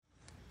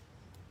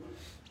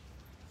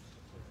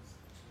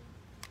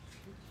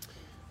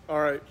All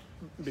right,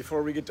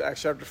 before we get to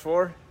Acts chapter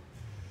 4,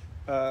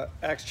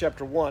 Acts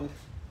chapter 1,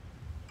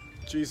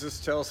 Jesus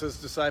tells his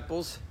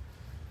disciples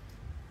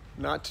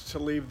not to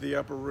leave the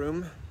upper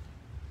room,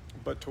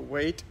 but to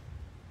wait.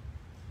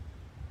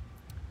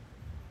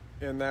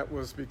 And that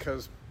was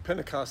because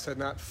Pentecost had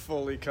not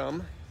fully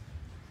come.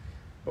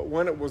 But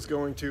when it was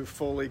going to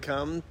fully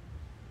come,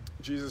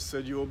 Jesus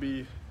said, you will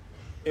be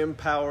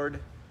empowered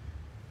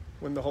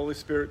when the Holy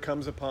Spirit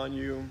comes upon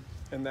you.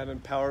 And that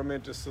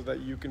empowerment is so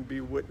that you can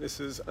be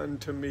witnesses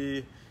unto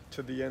me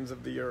to the ends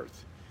of the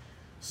earth.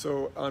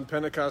 So on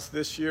Pentecost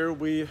this year,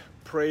 we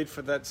prayed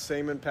for that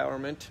same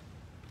empowerment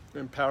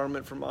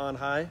from on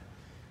high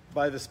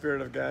by the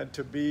Spirit of God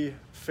to be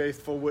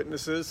faithful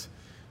witnesses,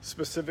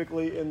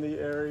 specifically in the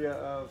area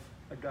of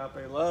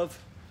agape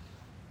love,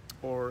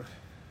 or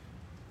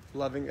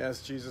loving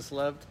as Jesus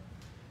loved,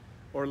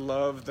 or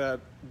love that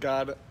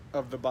God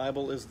of the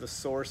Bible is the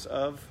source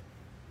of.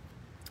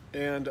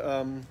 And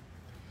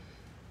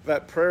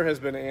that prayer has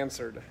been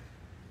answered.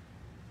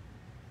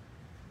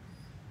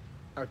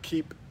 I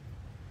keep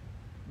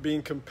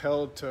being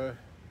compelled to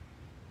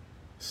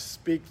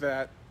speak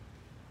that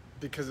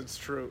because it's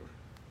true.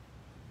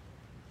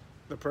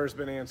 The prayer's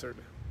been answered.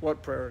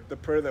 What prayer? The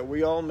prayer that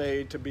we all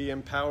made to be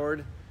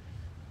empowered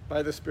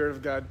by the Spirit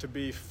of God to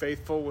be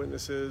faithful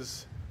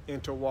witnesses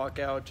and to walk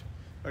out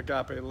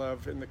agape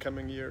love in the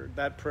coming year.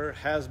 That prayer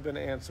has been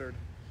answered.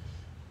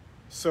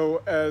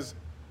 So as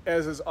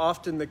is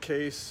often the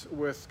case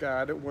with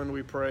God when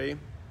we pray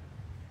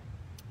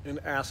and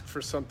ask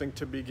for something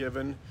to be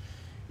given,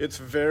 it's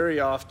very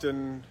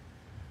often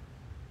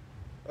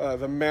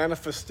the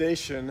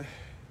manifestation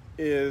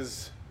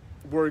is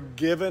we're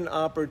given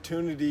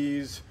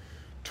opportunities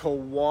to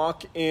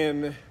walk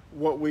in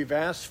what we've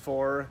asked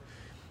for,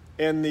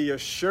 and the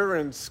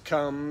assurance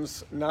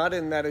comes not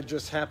in that it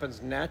just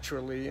happens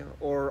naturally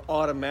or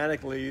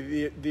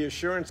automatically. The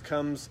assurance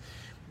comes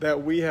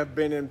that we have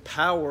been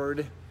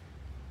empowered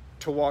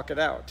to walk it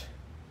out.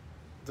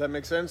 Does that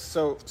make sense?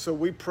 So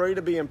we pray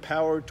to be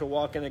empowered to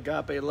walk in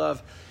agape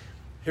love.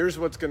 Here's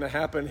what's going to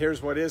happen.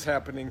 Here's what is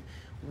happening.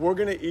 We're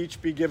going to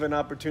each be given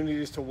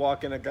opportunities to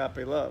walk in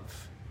agape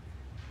love.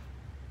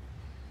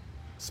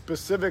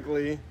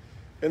 Specifically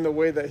in the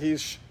way that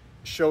he's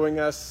showing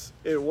us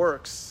it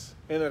works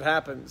and it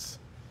happens.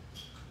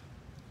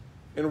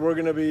 And we're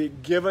going to be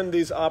given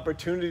these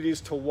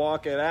opportunities to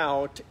walk it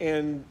out,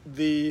 and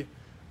the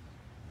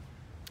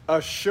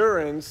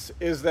assurance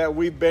is that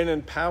we've been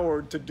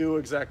empowered to do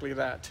exactly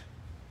that.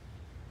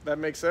 That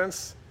makes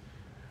sense?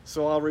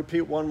 So I'll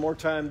repeat one more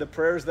time. The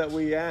prayers that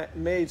we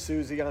made,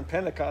 Susie, on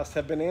Pentecost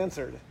have been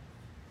answered.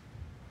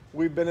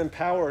 We've been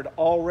empowered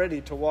already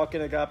to walk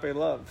in agape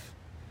love.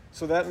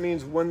 So that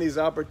means when these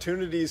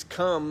opportunities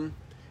come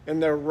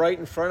and they're right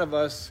in front of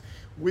us,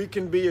 we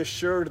can be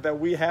assured that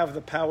we have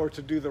the power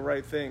to do the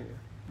right thing.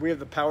 We have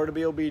the power to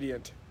be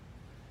obedient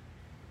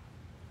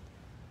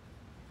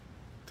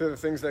to the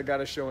things that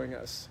God is showing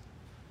us.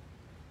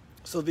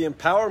 So the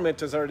empowerment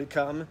has already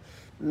come.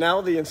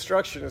 Now the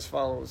instruction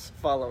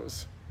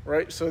follows,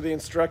 right? So the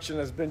instruction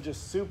has been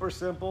just super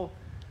simple,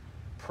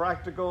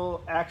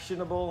 practical,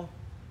 actionable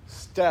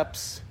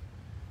steps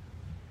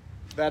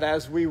that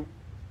as we,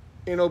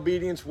 in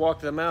obedience, walk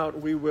them out,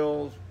 we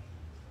will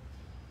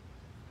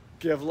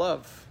give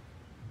love.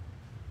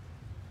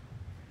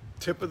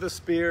 Tip of the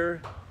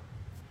spear,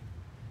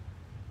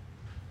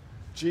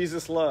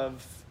 Jesus'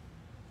 love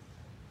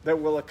that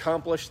will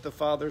accomplish the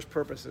Father's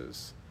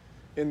purposes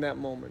in that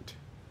moment.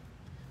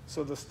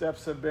 So the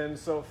steps have been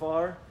so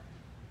far,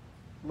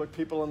 look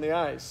people in the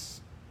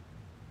eyes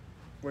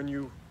when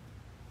you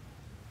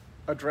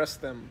address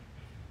them,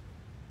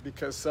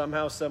 because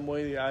somehow, some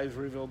way, the eyes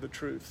reveal the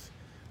truth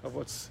of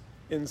what's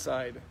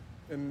inside,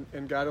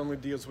 and God only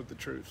deals with the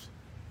truth.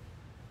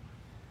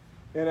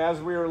 And as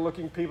we are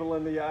looking people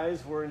in the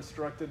eyes, we're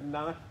instructed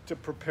not to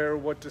prepare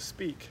what to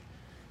speak,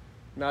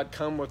 not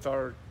come with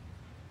our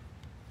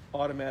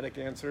automatic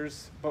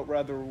answers, but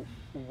rather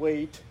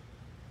wait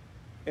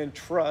and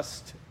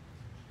trust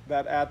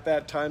that at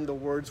that time the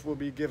words will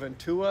be given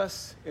to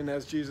us. And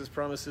as Jesus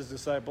promised his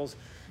disciples,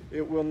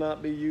 it will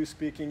not be you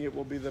speaking, it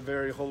will be the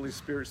very Holy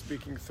Spirit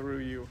speaking through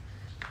you.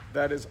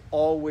 That is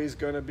always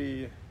going to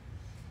be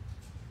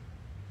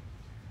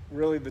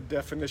really the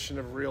definition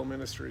of real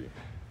ministry.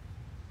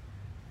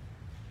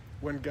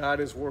 When God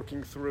is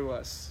working through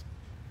us,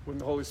 when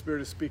the Holy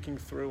Spirit is speaking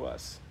through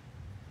us.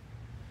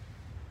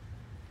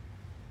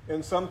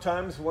 And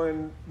sometimes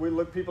when we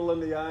look people in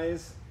the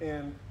eyes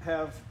and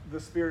have the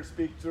Spirit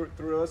speak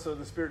through us, or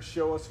the Spirit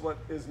show us what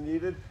is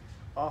needed,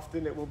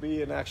 often it will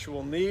be an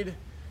actual need,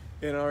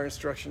 and our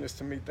instruction is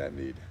to meet that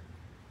need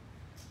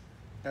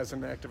as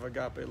an act of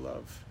agape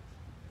love.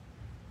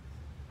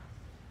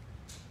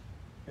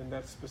 And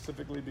that's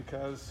specifically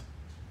because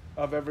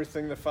of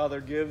everything the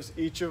Father gives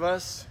each of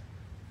us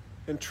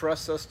and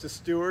trusts us to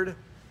steward.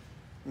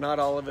 Not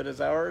all of it is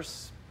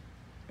ours,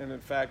 and in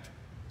fact,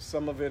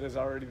 some of it is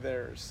already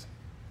theirs.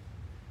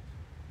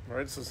 All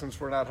right, so since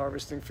we're not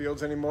harvesting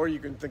fields anymore, you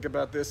can think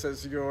about this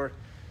as your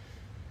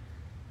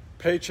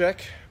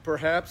paycheck,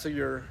 perhaps, or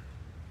your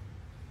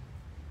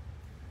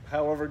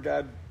however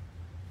God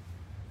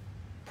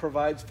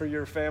provides for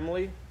your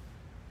family,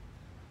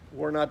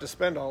 we're not to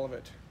spend all of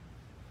it.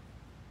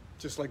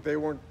 Just like they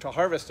weren't to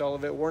harvest all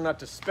of it, we're not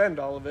to spend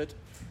all of it,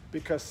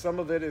 because some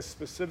of it is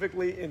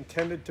specifically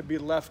intended to be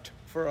left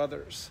for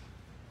others.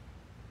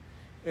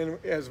 And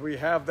as we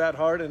have that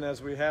heart and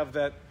as we have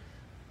that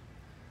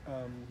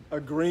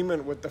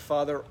agreement with the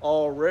Father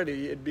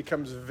already, it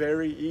becomes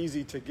very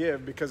easy to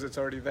give because it's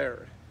already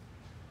there.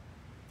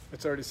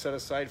 It's already set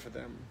aside for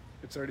them.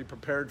 It's already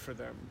prepared for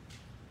them.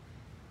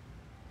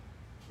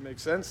 Make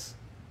sense?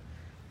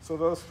 So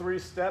those 3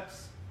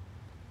 steps,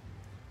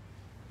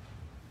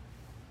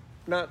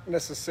 not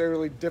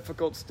necessarily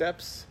difficult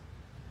steps,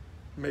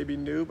 maybe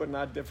new but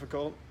not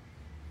difficult,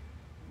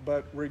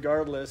 but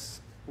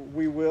regardless,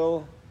 we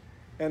will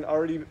and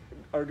already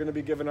are going to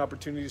be given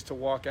opportunities to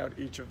walk out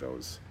each of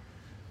those.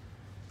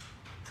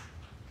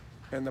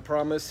 And the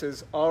promise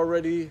is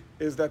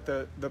that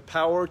the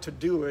power to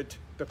do it,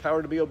 the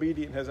power to be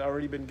obedient, has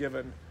already been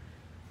given.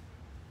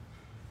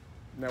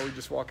 Now we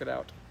just walk it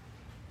out.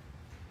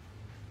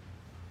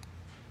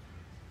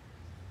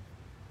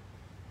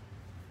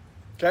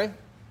 Okay?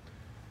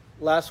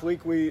 Last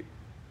week we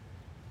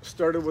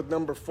started with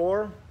number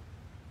 4,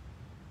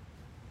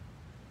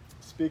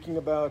 speaking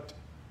about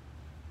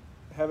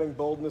having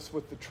boldness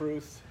with the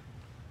truth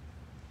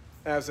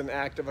as an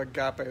act of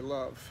agape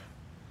love.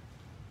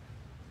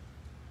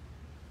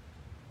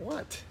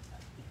 What?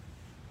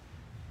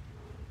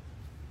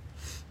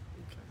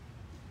 Okay.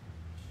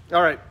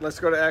 All right, let's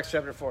go to Acts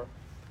chapter 4.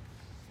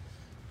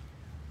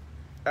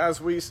 As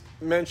we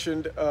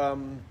mentioned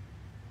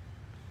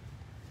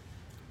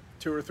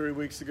 2 or 3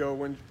 weeks ago,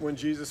 when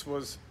Jesus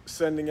was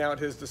sending out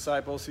his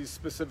disciples, he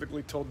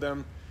specifically told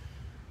them,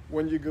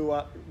 when you go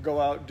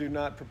out, do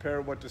not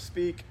prepare what to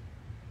speak.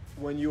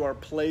 When you are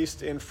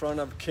placed in front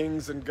of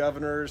kings and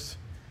governors,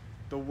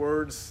 the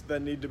words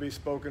that need to be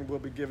spoken will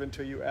be given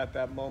to you at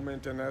that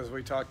moment. And as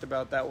we talked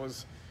about, that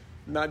was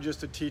not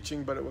just a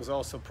teaching, but it was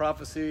also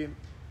prophecy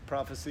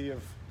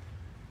of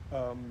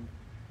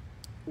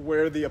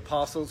where the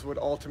apostles would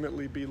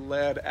ultimately be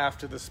led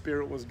after the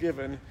Spirit was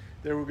given.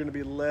 They were going to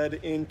be led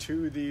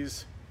into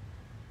these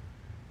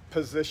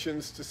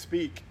positions to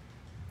speak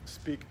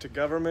to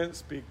government,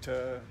 speak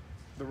to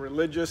the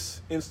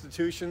religious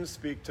institutions,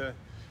 speak to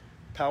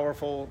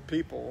powerful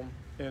people.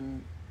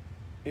 In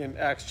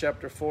Acts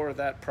chapter 4,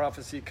 that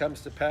prophecy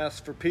comes to pass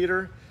for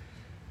Peter,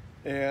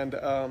 and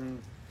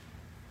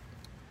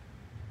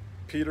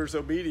Peter's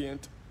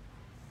obedient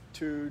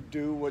to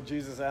do what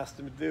Jesus asked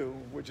him to do,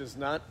 which is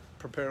not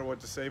prepare what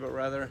to say, but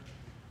rather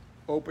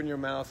open your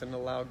mouth and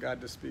allow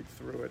God to speak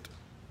through it.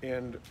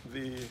 And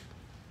the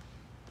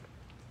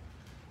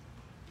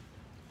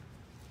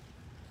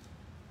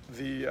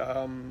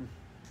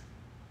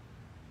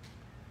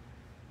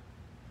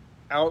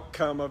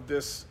outcome of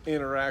this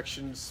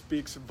interaction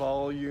speaks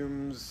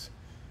volumes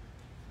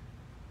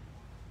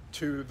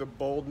to the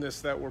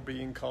boldness that we're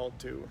being called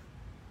to.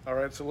 All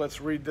right, so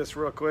let's read this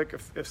real quick,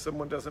 if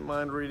someone doesn't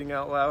mind reading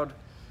out loud.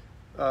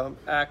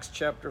 Acts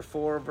chapter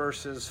 4,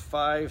 verses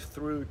 5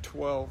 through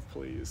 12,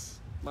 please.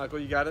 Michael,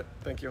 you got it?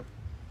 Thank you.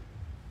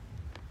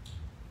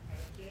 And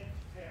it came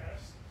to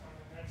pass on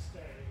the next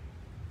day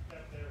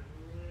that their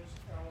rulers,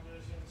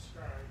 elders, and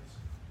scribes,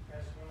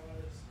 as well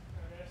as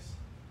Annas,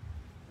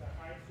 the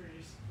high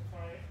priest,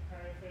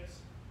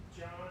 Caiaphas,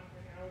 John,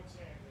 and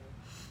Alexander,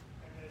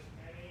 and as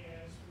many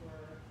as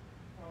were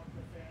of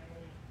the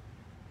family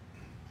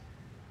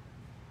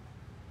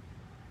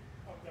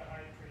of the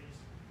high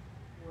priest,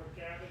 were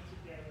gathered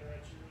together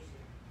at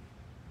Jerusalem.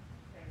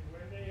 And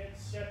when they had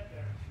set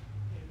them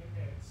in the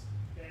midst,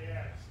 they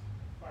asked,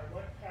 by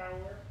what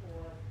power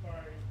or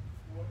by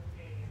what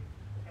name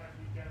have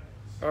you done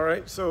this? All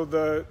right, so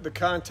the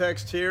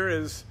context here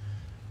is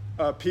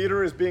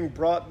Peter is being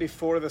brought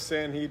before the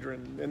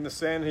Sanhedrin. And the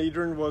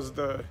Sanhedrin was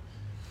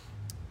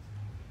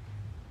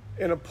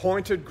an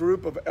appointed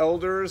group of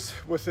elders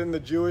within the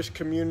Jewish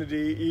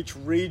community. Each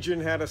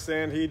region had a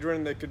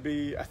Sanhedrin. They could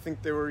be, I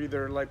think they were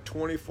either like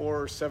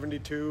 24 or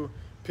 72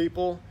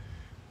 people.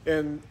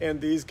 And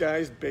these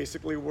guys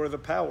basically were the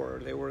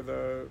power. They were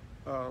the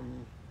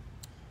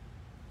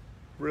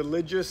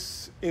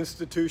religious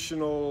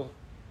institutional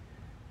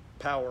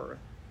power.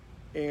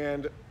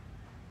 And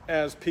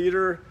as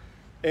Peter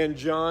and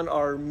John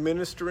are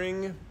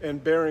ministering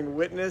and bearing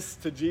witness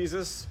to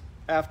Jesus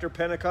after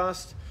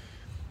Pentecost,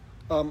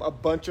 a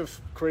bunch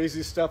of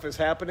crazy stuff is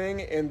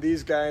happening, and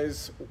these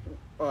guys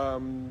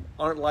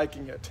aren't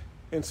liking it.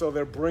 And so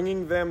they're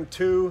bringing them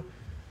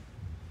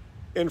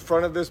in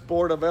front of this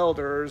board of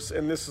elders,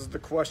 and this is the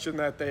question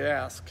that they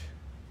ask.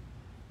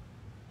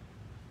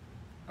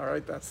 All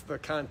right, that's the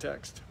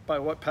context. By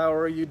what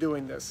power are you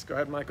doing this? Go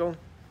ahead, Michael.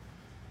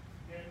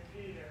 Then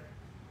Peter,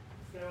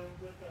 filled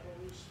with the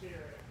Holy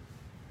Spirit,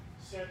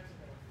 said to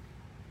them,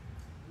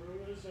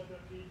 rulers of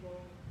the people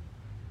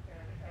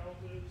and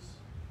elders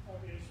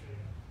of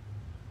Israel,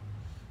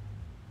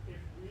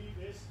 if we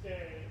this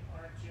day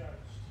are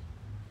judged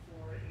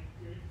for a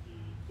good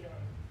deed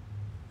done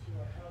to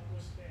a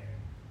helpless man,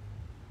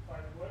 by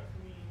what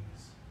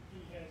means he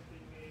has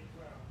been made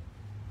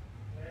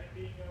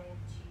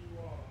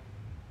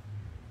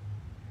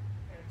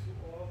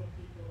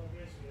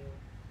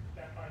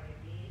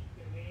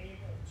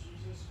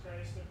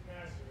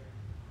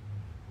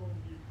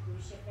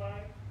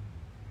crucified,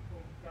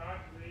 whom God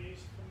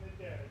raised from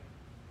the dead.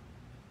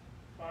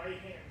 By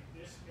him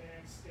this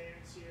man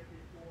stands here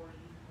before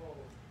you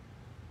whole.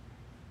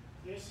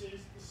 This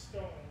is the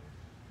stone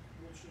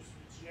which was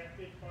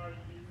rejected by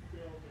you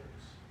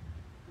builders,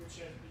 which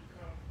has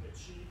become the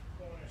chief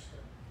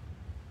cornerstone.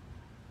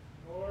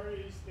 Nor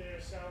is there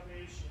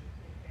salvation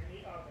in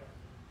any other,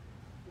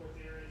 for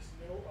there is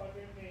no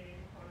other name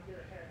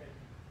under heaven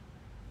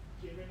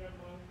given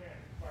among men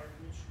by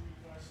which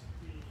we must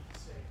be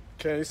saved.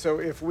 Okay, so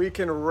if we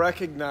can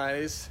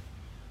recognize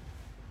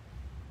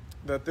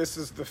that this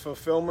is the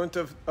fulfillment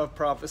of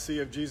prophecy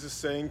of Jesus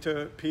saying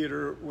to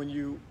Peter, when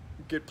you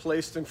get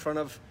placed in front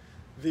of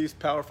these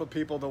powerful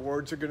people, the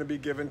words are going to be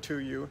given to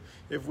you.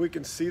 If we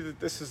can see that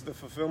this is the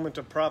fulfillment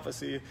of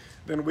prophecy,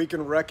 then we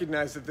can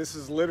recognize that this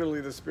is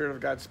literally the Spirit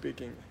of God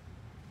speaking,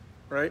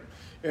 right?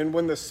 And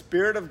when the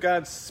Spirit of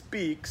God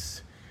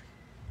speaks,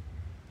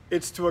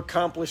 it's to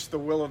accomplish the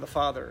will of the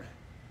Father,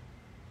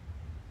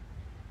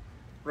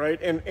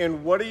 right?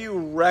 And what do you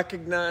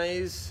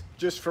recognize,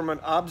 just from an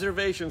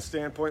observation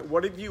standpoint,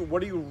 what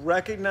do you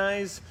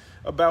recognize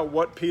about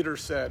what Peter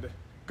said?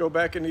 Go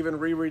back and even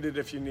reread it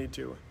if you need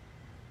to.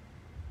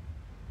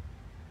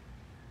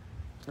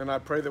 And I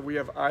pray that we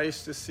have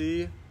eyes to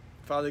see.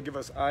 Father, give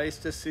us eyes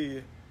to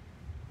see.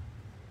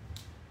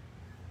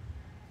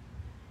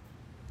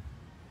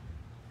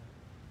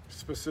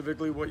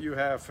 Specifically what you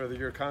have for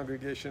your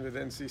congregation at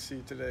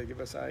NCC today. Give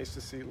us eyes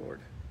to see, Lord.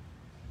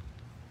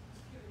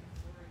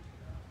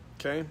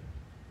 Okay?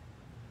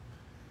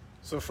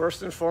 So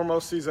first and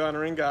foremost, he's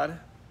honoring God.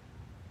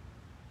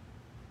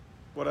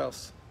 What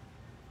else?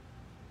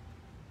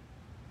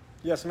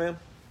 Yes, ma'am?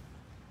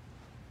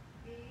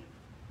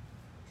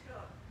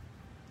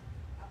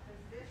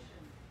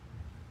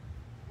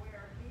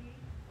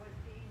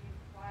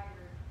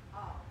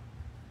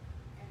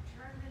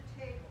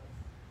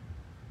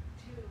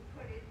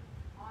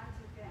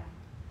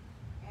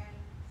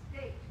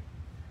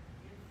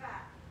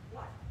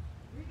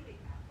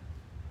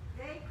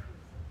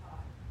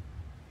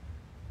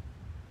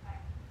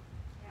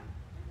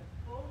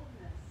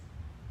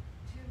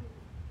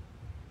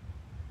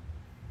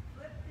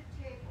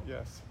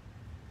 Yes.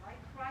 Like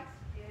Christ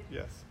did.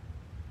 Yes.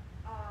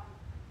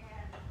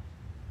 And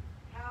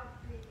have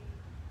the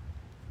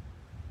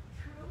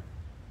truth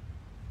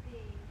be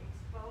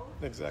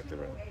exposed Exactly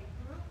to right.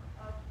 a group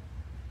of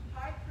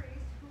high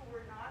priests who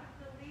were not of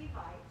the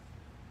Levites,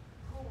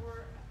 who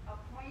were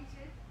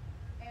appointed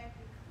and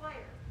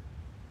declared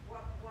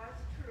what was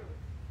true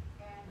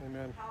and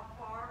Amen. how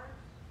far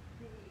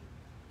the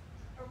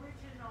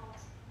original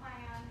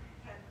plan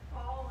had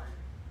fallen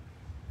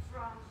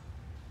from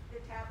the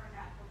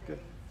tabernacle days,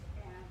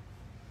 and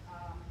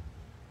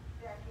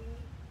that he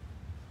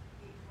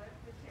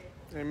flipped the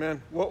table.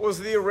 Amen. What was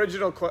the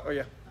original question? Oh,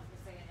 yeah. I was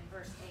going to say in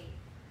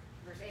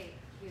verse 8,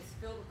 he was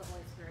filled with the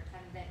Holy Spirit,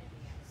 and then he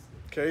began to speak.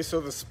 Okay,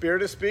 so the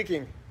Spirit is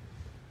speaking.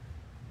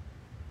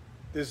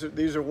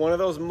 These are one of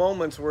those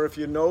moments where if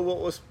you know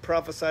what was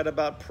prophesied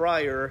about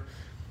prior,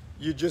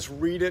 you just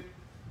read it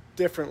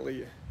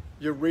differently.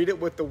 You read it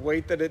with the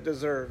weight that it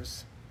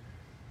deserves.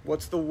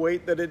 What's the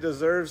weight that it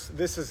deserves?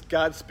 This is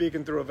God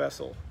speaking through a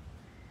vessel.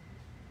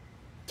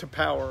 To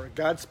power.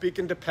 God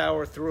speaking to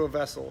power through a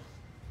vessel.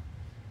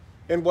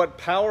 And what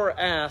power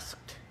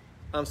asked,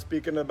 I'm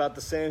speaking about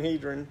the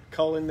Sanhedrin,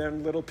 calling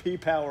them little p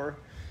power.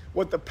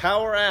 What the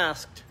power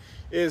asked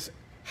is,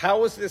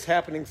 how is this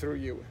happening through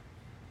you?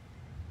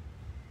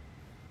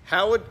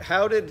 How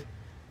did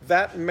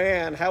that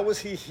man, how was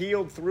he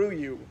healed through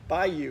you,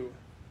 by you,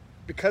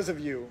 because of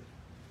you?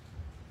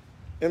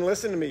 And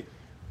listen to me.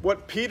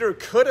 What Peter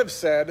could have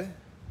said,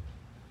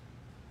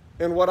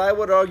 and what I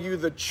would argue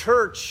the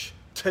church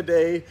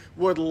today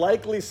would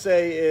likely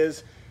say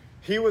is,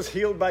 he was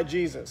healed by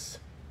Jesus.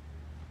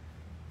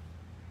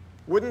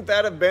 Wouldn't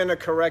that have been a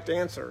correct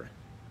answer?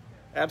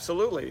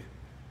 Absolutely.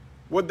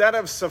 Would that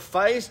have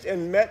sufficed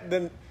and met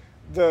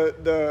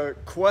the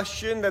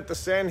question that the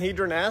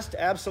Sanhedrin asked?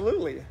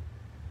 Absolutely.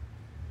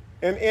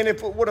 And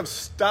if it would have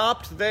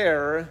stopped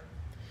there,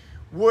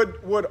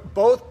 would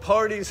both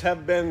parties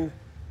have been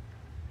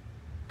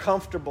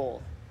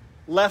comfortable,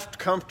 left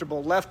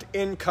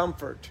in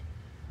comfort?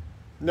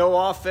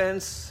 No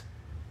offense,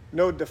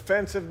 no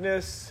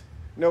defensiveness,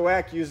 no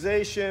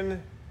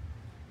accusation.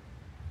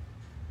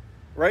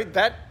 Right?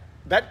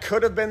 That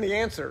could have been the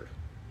answer.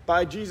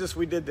 By Jesus,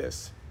 we did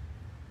this.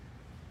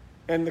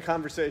 End the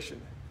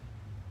conversation.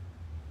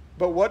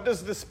 But what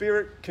does the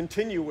Spirit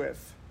continue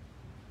with?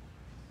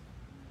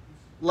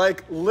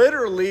 Like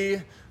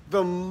literally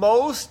the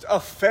most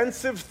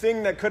offensive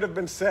thing that could have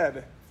been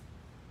said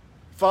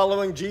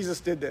following Jesus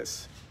did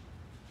this.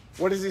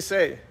 What does he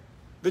say?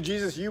 The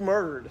Jesus you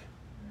murdered.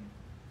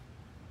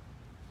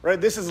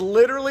 Right? This is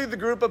literally the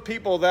group of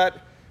people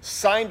that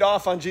signed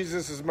off on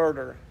Jesus'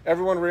 murder.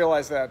 Everyone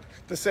realize that.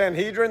 The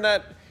Sanhedrin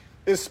that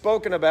is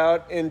spoken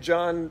about in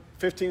John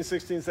 15,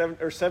 16,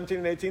 17,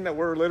 and 18 that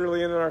we're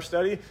literally in our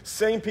study,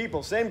 same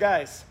people, same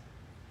guys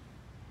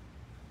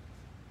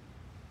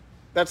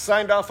that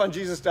signed off on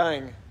Jesus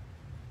dying,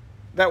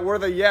 that were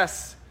the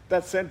yes,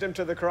 that sent him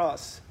to the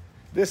cross.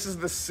 This is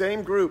the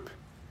same group.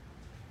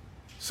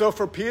 So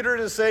for Peter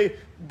to say,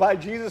 by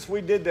Jesus we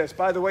did this,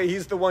 by the way,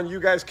 he's the one you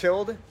guys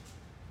killed,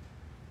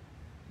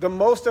 the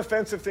most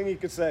offensive thing he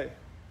could say.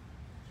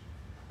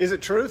 Is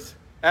it truth?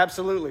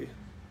 Absolutely.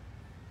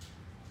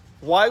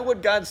 Why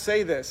would God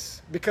say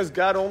this? Because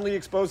God only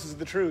exposes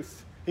the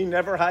truth. He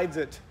never hides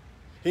it.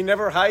 He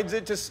never hides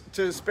it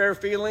to spare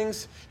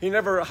feelings. He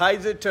never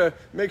hides it to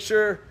make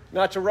sure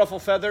not to ruffle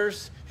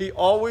feathers. He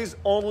always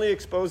only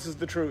exposes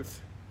the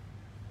truth.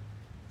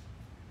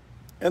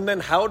 And then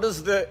how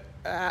does the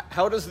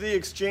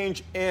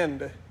exchange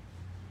end?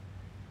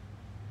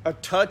 A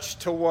touch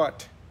to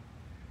what?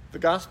 The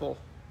gospel.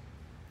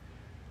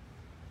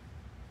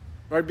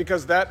 Right?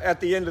 Because that, at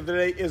the end of the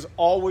day, is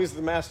always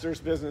the master's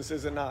business,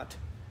 is it not?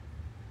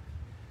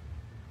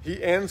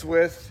 He ends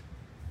with,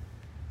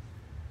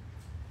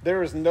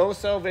 there is no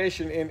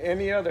salvation in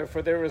any other,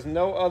 for there is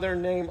no other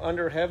name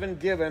under heaven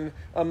given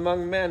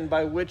among men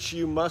by which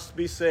you must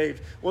be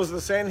saved. Was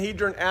the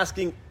Sanhedrin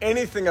asking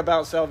anything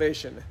about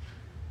salvation?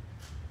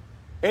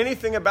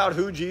 Anything about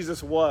who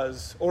Jesus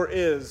was or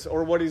is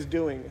or what he's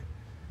doing?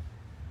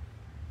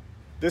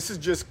 This is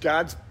just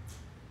God's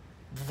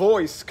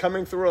voice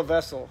coming through a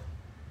vessel.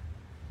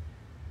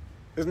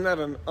 Isn't that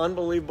an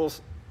unbelievable,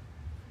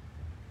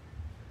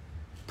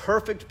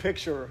 perfect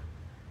picture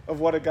of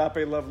what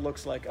agape love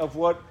looks like, of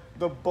what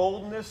the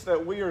boldness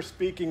that we are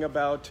speaking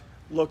about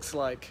looks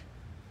like?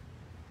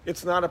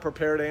 It's not a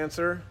prepared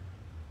answer.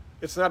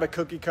 It's not a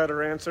cookie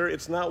cutter answer.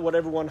 It's not what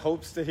everyone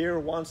hopes to hear,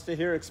 wants to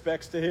hear,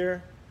 expects to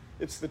hear.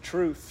 It's the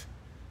truth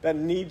that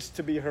needs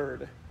to be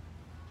heard.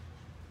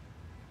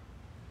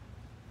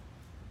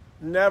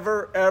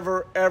 Never,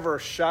 ever, ever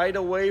shied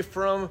away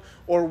from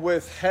or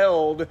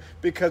withheld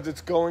because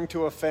it's going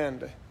to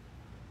offend. It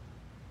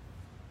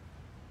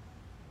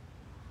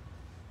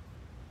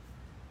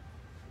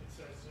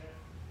says that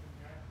in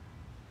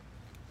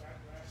that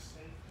last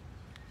statement,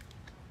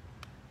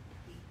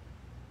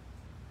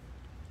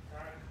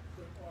 God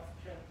put off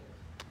kilter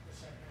the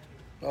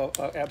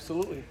Sanhedrin.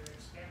 Absolutely. They were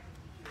expecting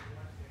to hear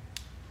one thing,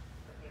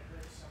 but they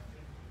heard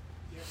something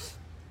different,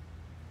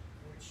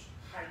 which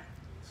heightened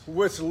this.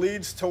 Which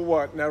leads to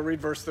what? Now read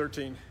verse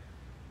 13.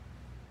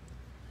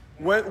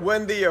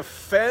 When the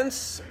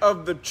offense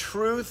of the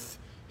truth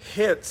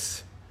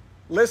hits,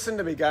 listen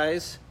to me,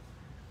 guys.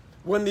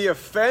 When the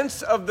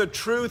offense of the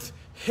truth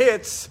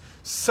hits,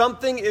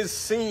 something is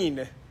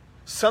seen.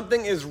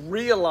 Something is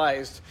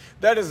realized.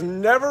 That is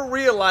never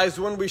realized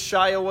when we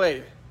shy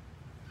away.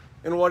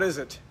 And what is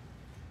it?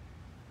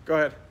 Go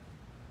ahead.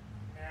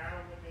 Now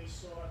when they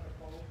saw the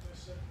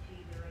boldness of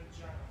Peter and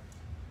John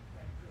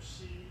and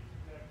perceived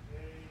that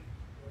they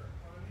were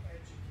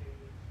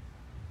uneducated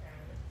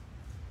and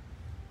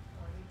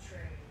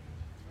untrained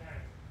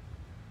men,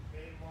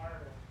 they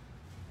marveled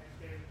and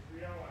they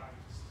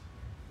realized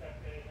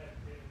that they had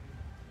been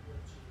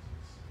with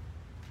Jesus.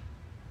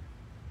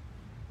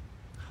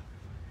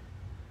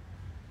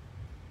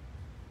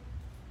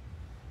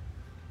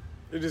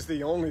 It is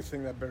the only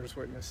thing that bears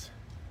witness.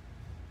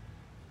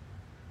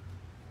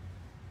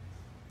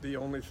 The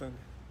only thing.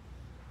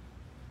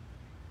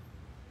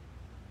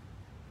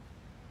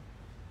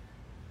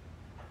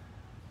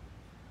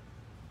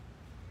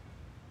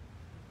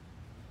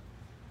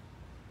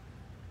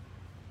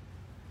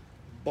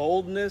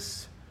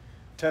 Boldness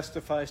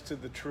testifies to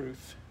the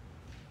truth.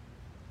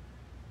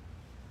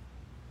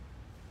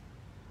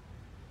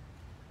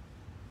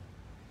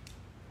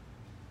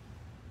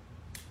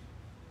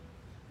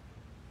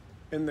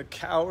 And the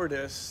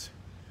cowardice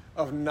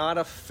of not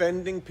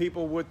offending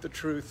people with the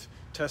truth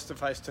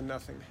testifies to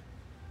nothing.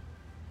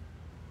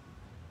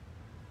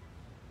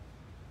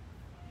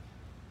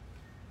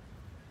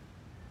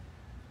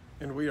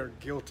 And we are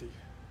guilty.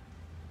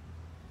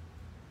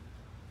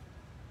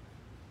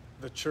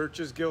 The church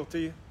is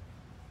guilty.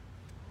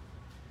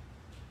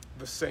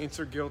 The saints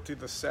are guilty.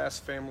 The Sass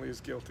family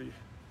is guilty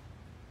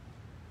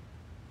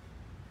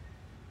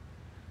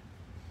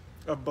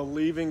of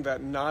believing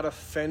that not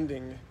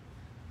offending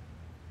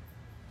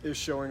is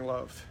showing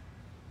love.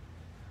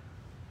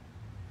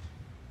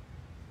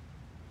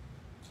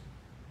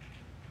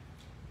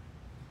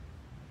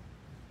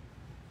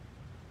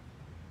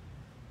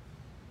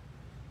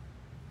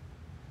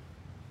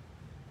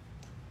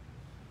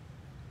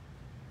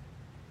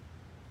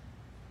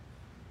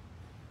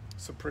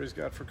 So praise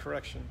God for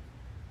correction.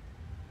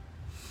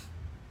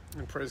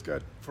 And praise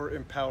God for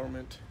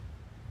empowerment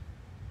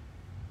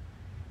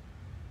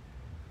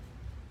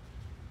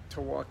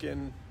to walk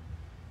in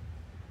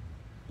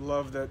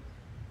love that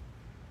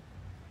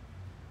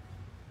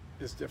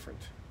is different.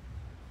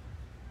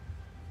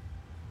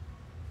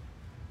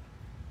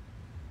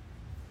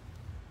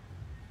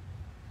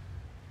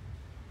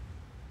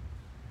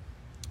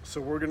 So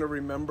we're going to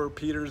remember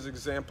Peter's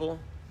example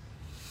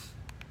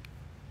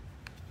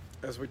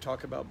as we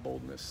talk about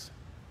boldness.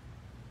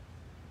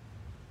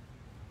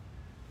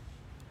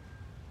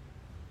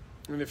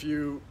 And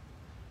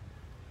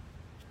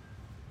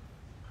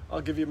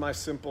I'll give you my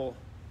simple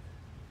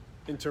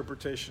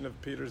interpretation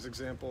of Peter's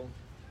example.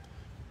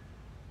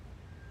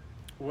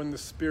 when the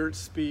Spirit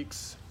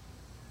speaks,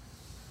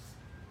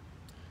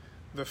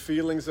 the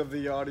feelings of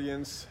the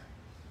audience,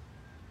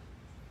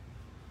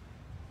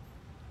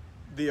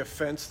 the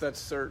offense that's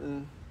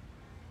certain,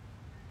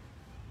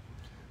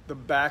 the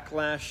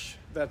backlash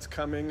that's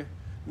coming,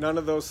 none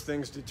of those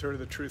things deter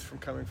the truth from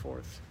coming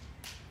forth.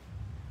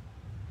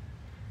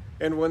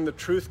 And when the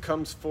truth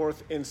comes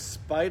forth in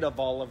spite of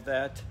all of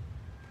that,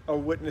 a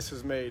witness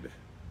is made.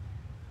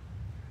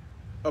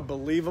 A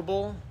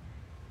believable,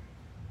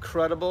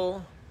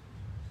 credible,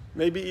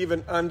 maybe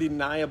even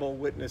undeniable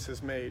witness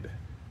is made.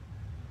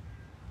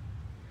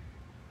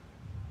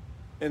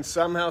 And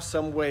somehow,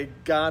 some way,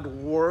 God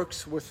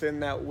works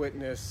within that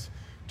witness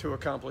to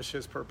accomplish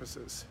his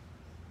purposes.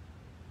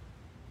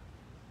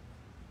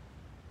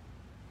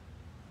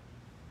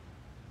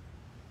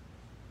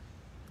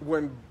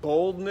 When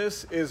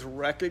boldness is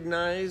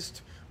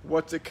recognized,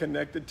 what's it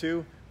connected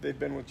to? They've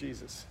been with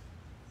Jesus.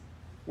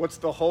 What's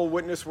the whole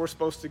witness we're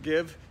supposed to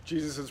give?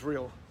 Jesus is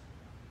real.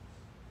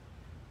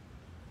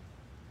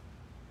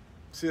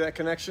 See that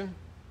connection?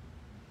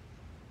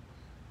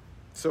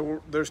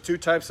 So there's two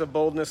types of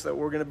boldness that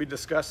we're going to be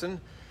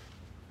discussing.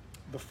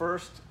 The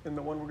first, and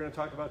the one we're going to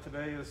talk about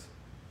today, is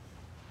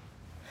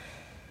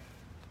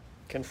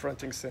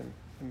confronting sin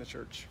in the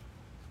church.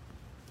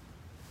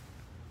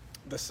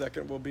 The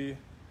second will be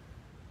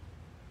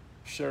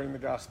sharing the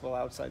gospel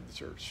outside the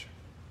church.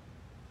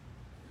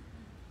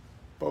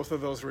 Both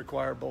of those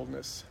require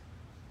boldness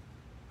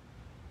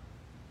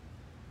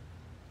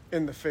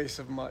in the face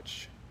of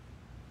much.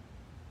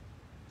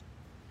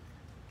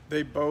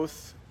 They're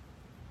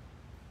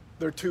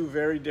two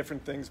very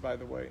different things, by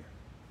the way.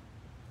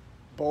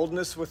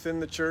 Boldness within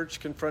the church,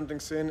 confronting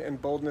sin,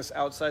 and boldness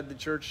outside the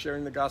church,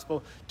 sharing the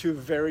gospel, two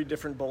very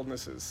different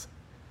boldnesses.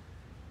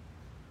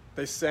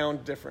 They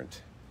sound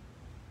different.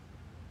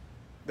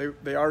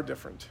 They are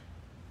different.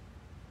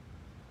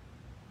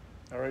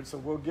 All right, so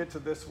we'll get to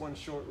this one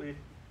shortly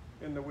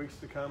in the weeks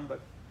to come, but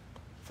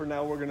for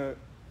now we're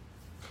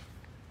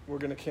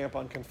gonna camp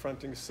on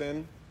confronting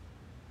sin,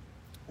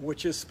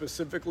 which is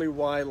specifically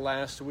why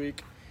last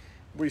week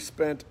we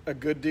spent a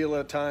good deal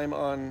of time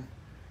on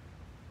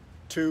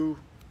two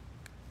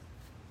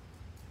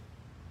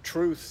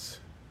truths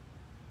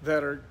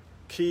that are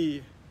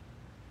key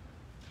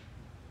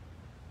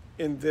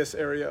in this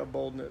area of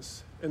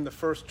boldness. And the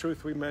first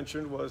truth we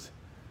mentioned was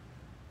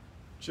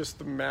just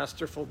the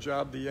masterful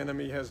job the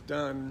enemy has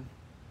done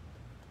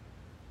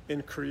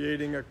in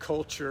creating a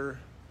culture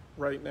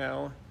right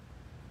now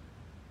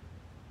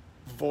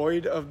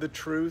void of the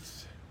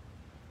truth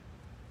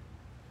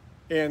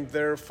and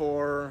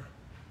therefore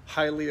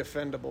highly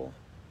offendable,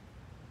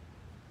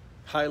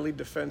 highly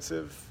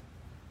defensive.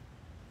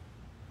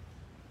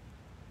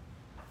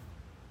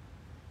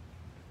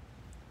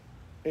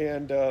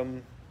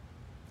 And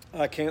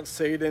I can't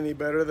say it any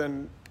better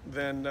than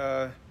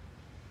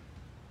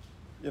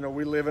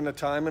we live in a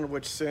time in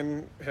which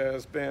sin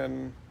has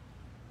been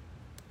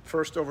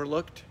first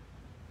overlooked.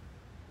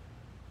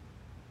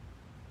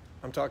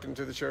 I'm talking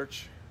to the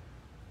church.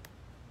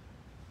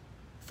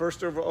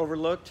 First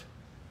overlooked,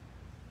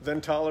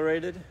 then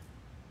tolerated.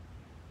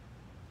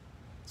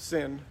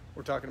 Sin,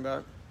 we're talking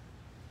about.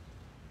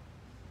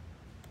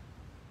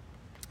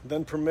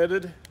 Then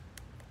permitted,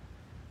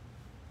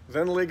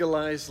 then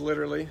legalized,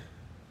 literally.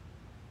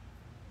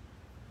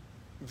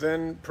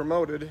 Then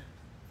promoted,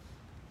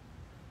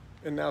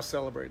 and now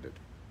celebrated.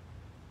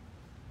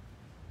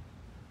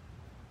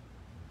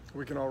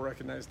 We can all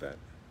recognize that.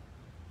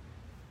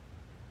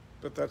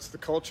 But that's the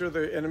culture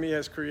the enemy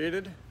has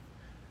created.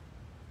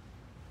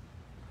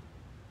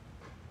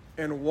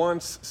 And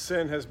once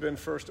sin has been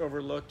first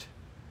overlooked,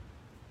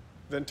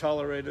 then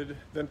tolerated,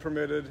 then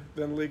permitted,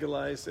 then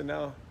legalized, and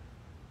now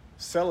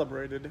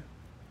celebrated,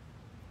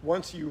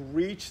 once you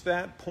reach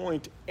that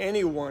point,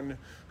 anyone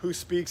who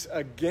speaks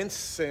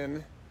against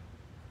sin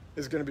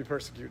is going to be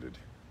persecuted.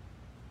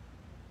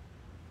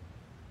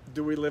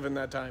 Do we live in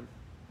that time?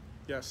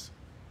 Yes.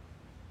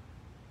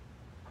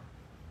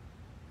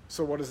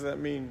 So what does that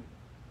mean?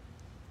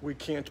 We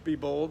can't be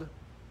bold.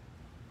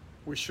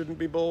 We shouldn't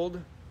be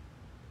bold.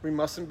 We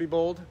mustn't be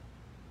bold.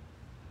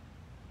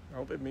 I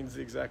hope it means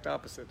the exact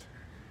opposite.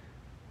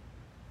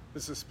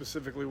 This is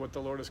specifically what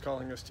the Lord is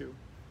calling us to.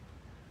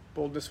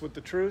 Boldness with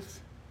the truth,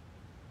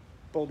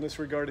 boldness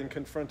regarding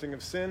confronting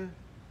of sin,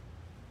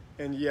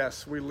 and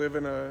yes, we live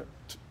in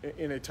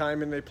a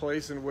time and a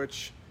place in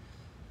which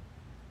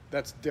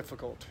that's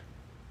difficult.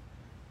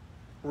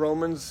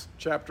 Romans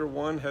chapter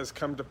 1 has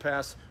come to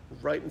pass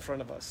right in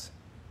front of us,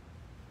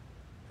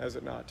 has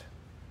it not?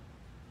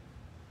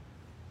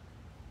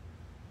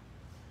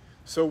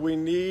 So we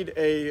need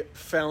a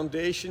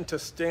foundation to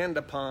stand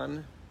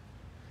upon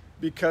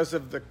because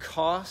of the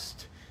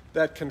cost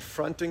that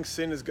confronting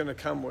sin is going to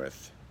come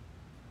with.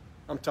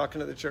 I'm talking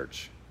to the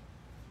church.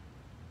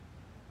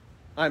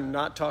 I'm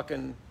not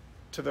talking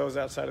to those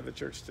outside of the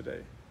church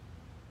today.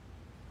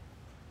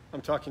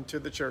 I'm talking to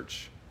the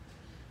church.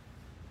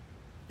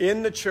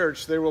 In the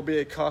church, there will be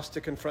a cost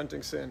to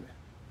confronting sin.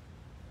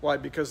 Why?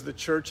 Because the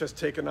church has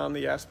taken on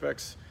the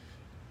aspects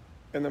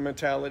and the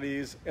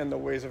mentalities and the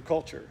ways of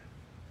culture.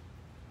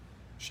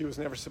 She was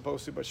never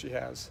supposed to, but she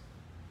has.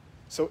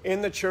 So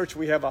in the church,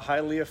 we have a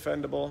highly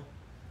offendable,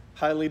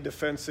 highly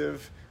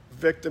defensive,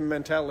 victim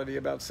mentality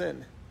about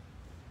sin,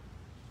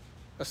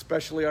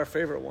 especially our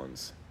favorite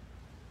ones.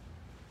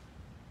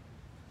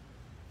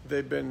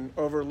 They've been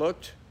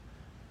overlooked,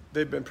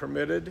 they've been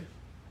permitted,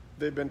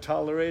 they've been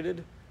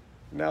tolerated,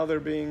 now they're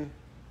being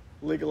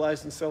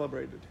legalized and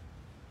celebrated.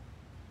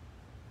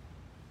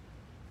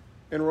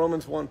 In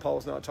Romans 1,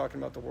 Paul's not talking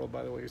about the world,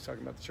 by the way, he's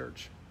talking about the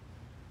church,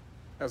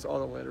 as all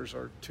the letters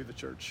are to the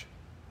church.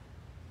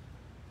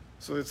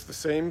 So it's the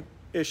same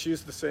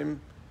issues, the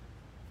same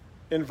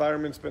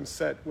environment's been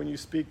set. When you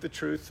speak the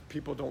truth,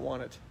 people don't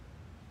want it.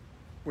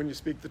 When you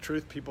speak the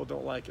truth, people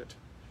don't like it.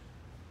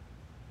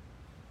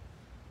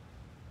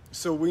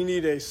 So we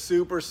need a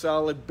super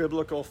solid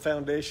biblical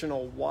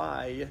foundational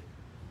why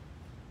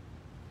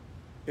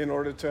in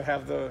order to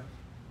have the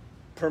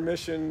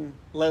permission,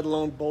 let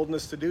alone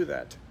boldness to do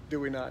that, do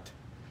we not?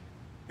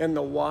 And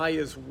the why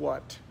is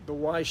what? The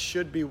why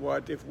should be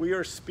what? If we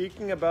are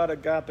speaking about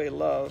agape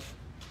love,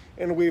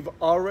 and we've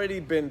already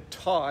been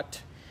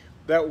taught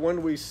that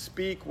when we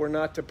speak, we're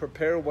not to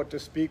prepare what to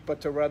speak,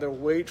 but to rather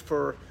wait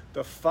for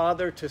the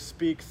Father to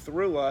speak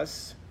through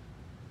us,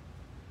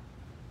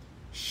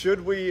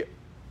 should we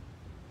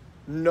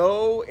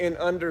know and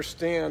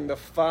understand the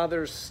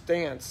Father's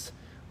stance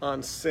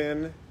on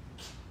sin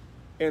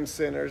and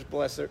sinners,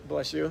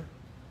 bless you,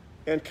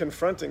 and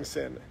confronting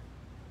sin?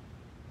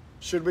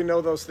 Should we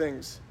know those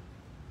things?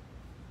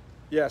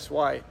 Yes,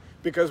 why?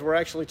 Because we're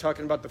actually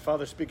talking about the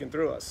Father speaking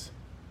through us.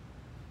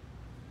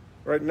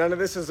 Right? None of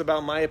this is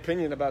about my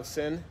opinion about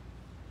sin.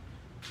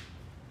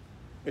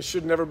 It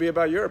should never be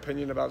about your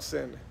opinion about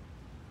sin.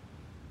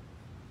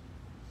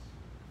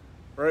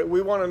 Right?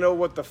 We want to know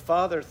what the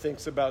Father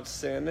thinks about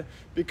sin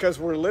because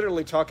we're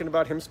literally talking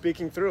about him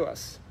speaking through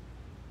us.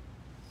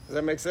 Does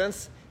that make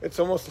sense? It's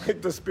almost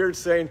like the Spirit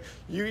saying,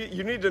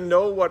 you need to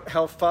know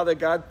how Father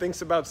God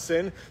thinks about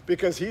sin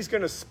because he's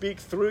going to speak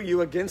through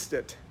you against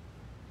it.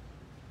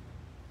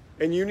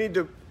 And you need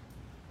to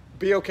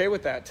be okay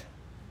with that.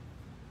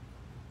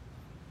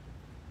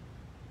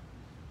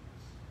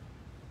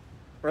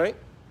 Right?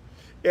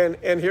 And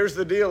here's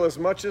the deal. As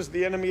much as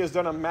the enemy has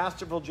done a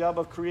masterful job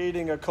of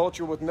creating a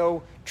culture with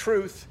no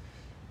truth,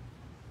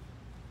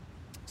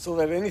 so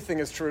that anything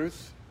is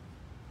truth,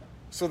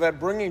 so that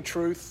bringing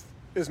truth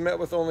is met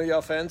with only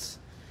offense,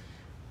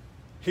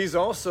 he's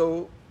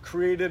also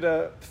created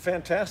a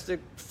fantastic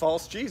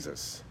false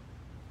Jesus.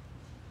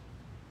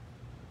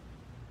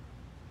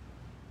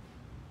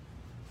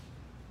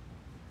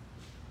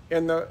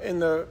 And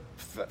the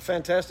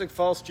fantastic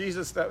false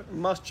Jesus that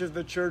much of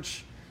the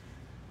church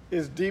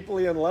is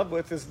deeply in love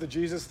with is the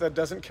Jesus that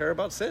doesn't care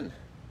about sin.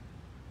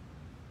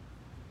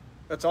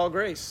 That's all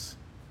grace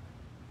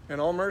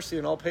and all mercy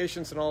and all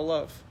patience and all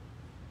love.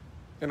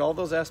 And all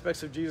those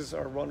aspects of Jesus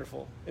are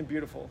wonderful and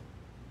beautiful.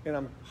 And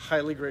I'm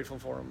highly grateful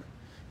for them.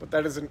 But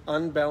that is an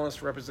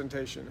unbalanced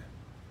representation.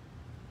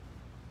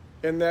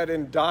 And that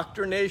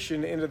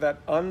indoctrination into that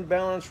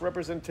unbalanced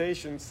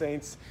representation,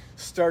 saints,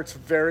 starts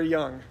very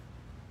young.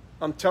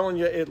 I'm telling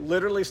you, it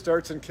literally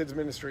starts in kids'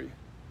 ministry.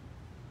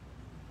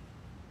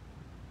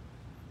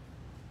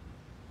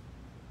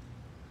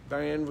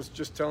 Diane was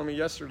just telling me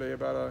yesterday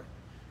about an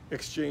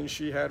exchange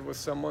she had with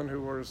someone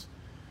who was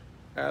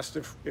asked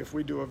if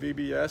we do a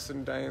VBS,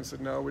 and Diane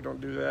said, no, we don't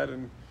do that.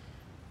 And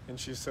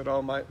she said,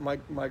 oh,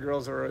 my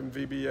girls are in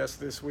VBS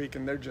this week,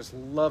 and they're just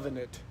loving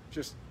it.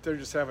 They're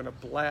just having a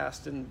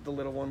blast. And the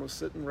little one was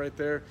sitting right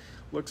there,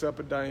 looks up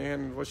at Diane,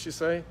 and what'd she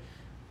say?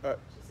 She says,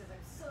 I'm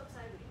so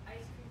excited we get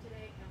ice cream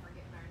today, and we're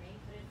getting our name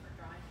put in for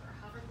drawing for a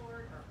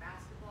hoverboard or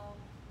basketball,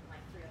 and like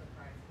 3 other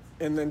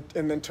prizes.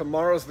 And then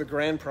tomorrow's the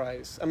grand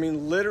prize. I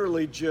mean,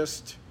 literally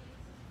just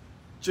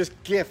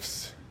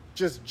gifts.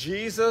 Just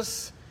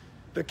Jesus,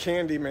 the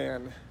candy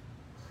man,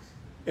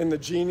 and the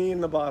genie in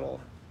the bottle.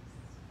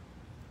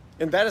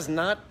 And that is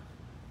not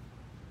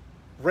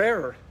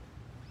rare.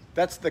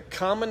 That's the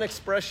common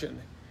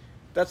expression.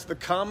 That's the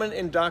common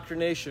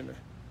indoctrination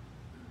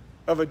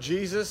of a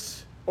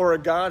Jesus or a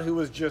God who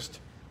was just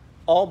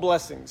all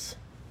blessings.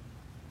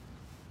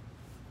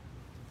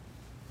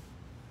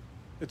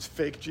 It's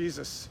fake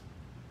Jesus.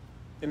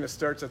 And it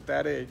starts at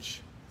that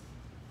age.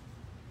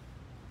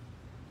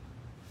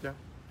 Yeah.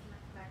 Can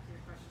I come back to your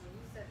question? When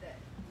you said that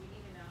we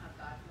need to know how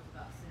God feels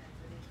about sin,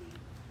 would it be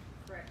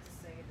correct to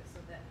say that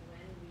so that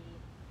when we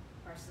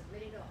are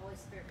submitting to the Holy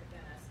Spirit within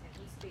us and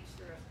he speaks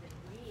through us, then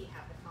we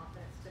have the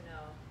confidence to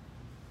know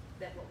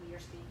that what we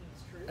are speaking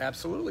is true?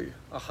 Absolutely.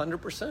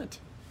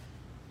 100%.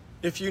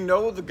 If you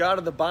know the God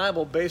of the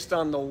Bible based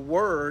on the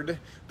Word,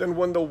 then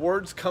when the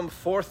words come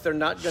forth, they're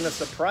not going to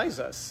surprise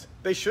us.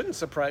 They shouldn't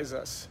surprise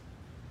us.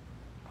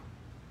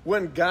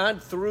 When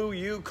God, through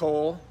you,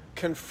 Cole,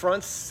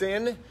 confronts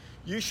sin,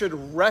 you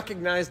should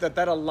recognize that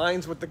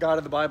aligns with the God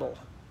of the Bible.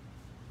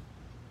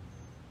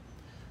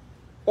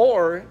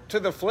 Or, to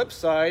the flip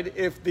side,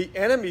 if the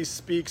enemy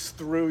speaks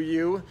through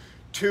you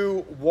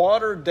to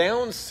water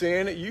down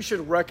sin, you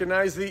should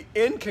recognize the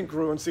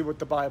incongruency with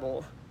the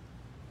Bible.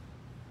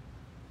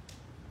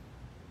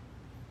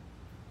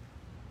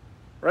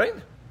 Right?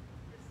 It's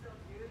so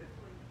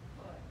beautifully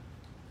put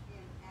in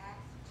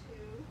Acts 2,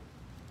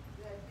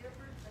 the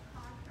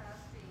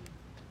contrasting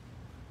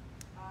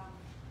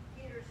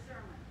Peter's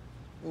sermon.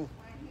 Mm.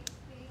 When he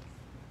speaks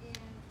in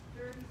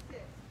 36,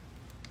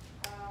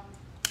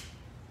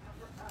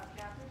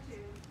 chapter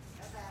 2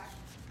 of Acts,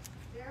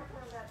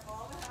 therefore let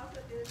all the house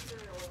of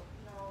Israel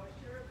know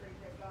assuredly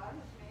that God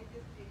has made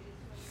this Jesus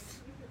whom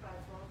you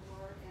crucified both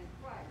Lord and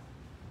Christ.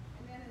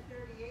 And then in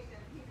 38, then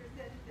Peter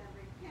said to them,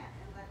 repent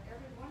and let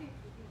every one of you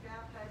be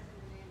baptized in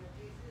the name of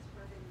Jesus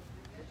for the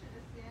remission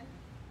of sin,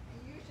 and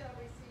you shall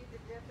receive the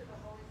gift of the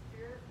Holy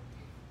Spirit.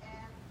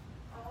 And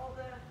all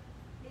the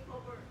people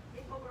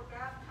were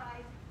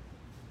baptized.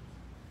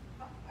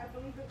 I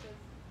believe it was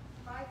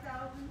 5,000.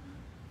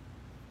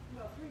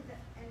 No, 3,000.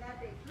 In that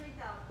day,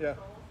 3,000 Yeah.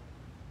 souls.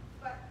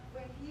 But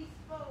when he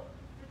spoke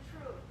the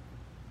truth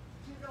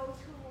to those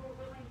who were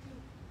willing to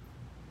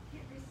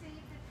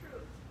receive the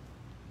truth,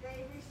 they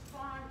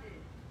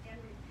responded and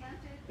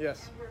repented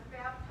Yes. and were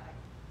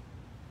baptized.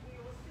 We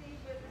will see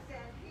with the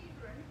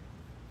Sanhedrin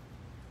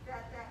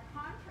that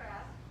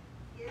contrast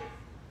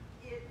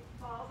it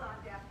falls on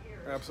deaf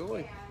ears.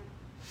 Absolutely. And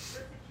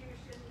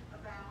persecution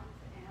abounds,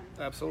 and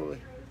Absolutely.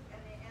 the truth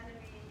and the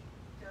enemy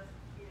just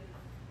is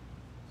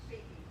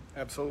speaking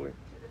Absolutely. to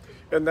the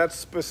people. And that's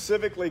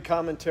specifically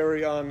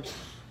commentary on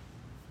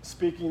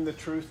speaking the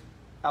truth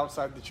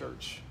outside the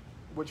church,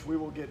 which we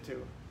will get to.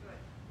 Good.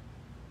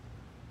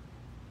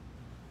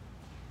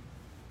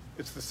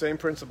 It's the same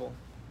principle.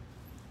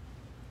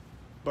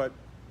 But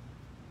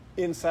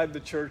inside the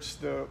church,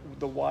 the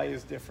why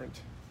is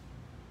different.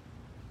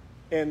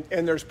 And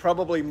there's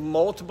probably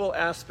multiple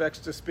aspects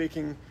to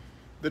speaking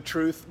the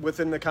truth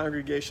within the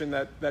congregation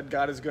that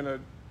God is going to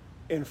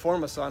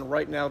inform us on.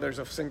 Right now, there's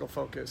a single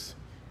focus,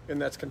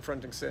 and that's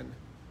confronting sin.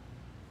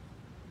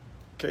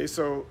 Okay,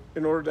 so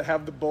in order to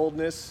have the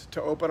boldness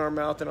to open our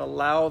mouth and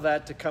allow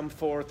that to come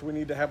forth, we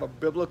need to have a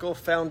biblical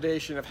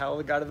foundation of how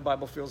the God of the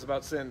Bible feels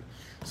about sin.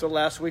 So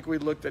last week we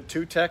looked at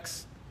two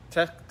texts.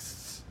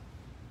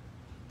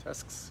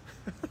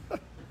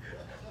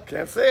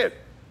 Can't say it.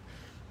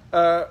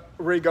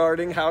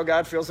 Regarding how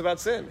God feels about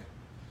sin.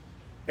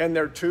 And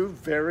they're two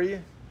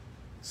very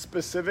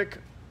specific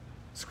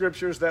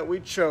scriptures that we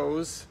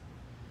chose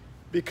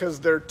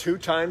because they're two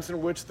times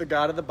in which the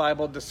God of the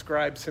Bible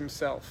describes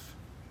himself.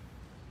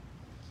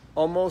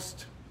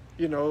 Almost,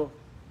 I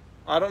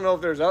don't know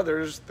if there's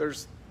others,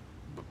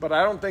 but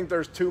I don't think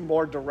there's two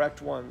more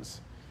direct ones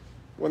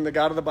when the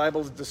God of the Bible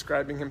is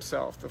describing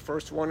himself. The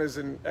first one is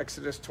in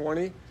Exodus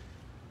 20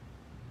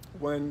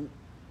 when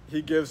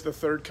he gives the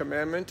third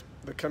commandment,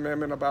 the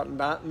commandment about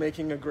not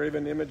making a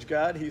graven image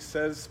god. He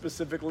says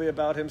specifically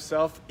about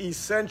himself,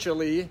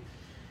 essentially,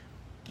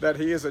 that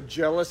he is a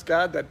jealous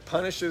God that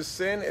punishes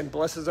sin and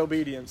blesses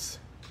obedience.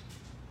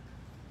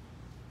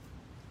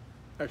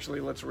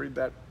 Actually, let's read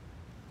that.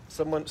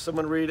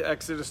 Someone read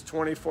Exodus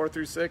 24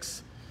 through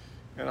 6,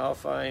 and I'll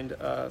find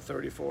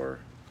 34.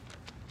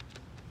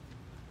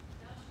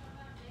 Thou shalt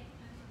not make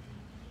unto thee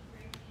any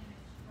graven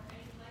image, or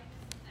any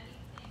likeness of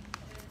anything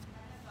that is in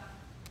heaven above,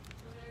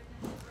 or that is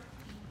in the earth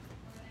beneath,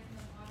 or that is in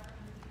the water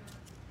under the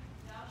earth.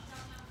 Thou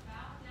shalt not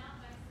bow down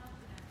thyself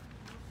to them,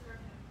 nor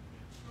serve them.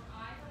 For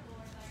I, the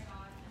Lord thy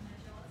God, am a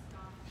jealous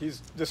God.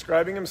 He's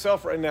describing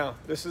himself right now.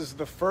 This is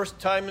the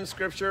first time in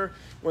Scripture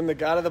when the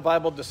God of the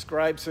Bible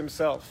describes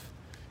himself.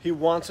 He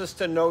wants us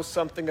to know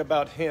something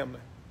about him.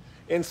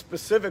 And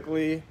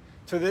specifically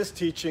to this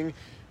teaching,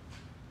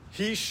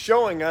 he's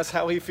showing us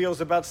how he feels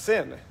about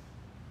sin.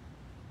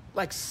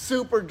 Like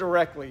super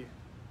directly,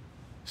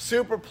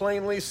 super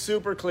plainly,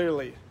 super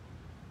clearly.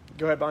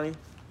 Go ahead, Bonnie.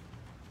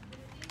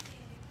 Visiting the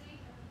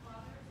iniquity of the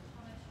fathers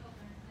upon the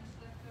children, unto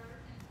the third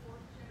and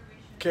fourth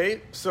generation.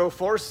 Okay, so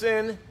for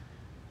sin,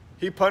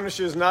 he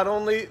punishes not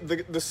only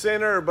the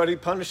sinner, but he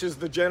punishes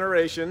the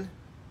generation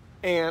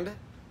and Unto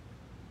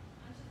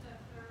the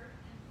third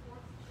and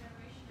fourth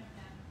generation of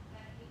them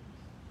that hate me,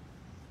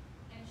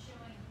 and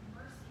showing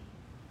mercy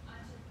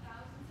unto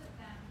thousands of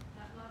them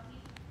that love me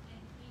and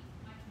keep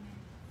my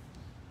commandments.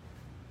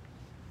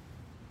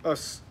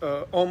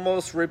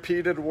 almost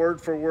repeated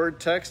word for word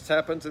text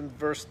happens in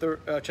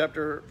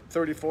chapter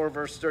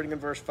 34, starting in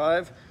verse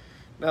 5.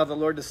 Now the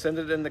Lord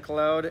descended in the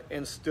cloud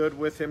and stood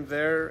with him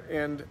there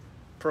and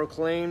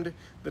proclaimed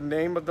the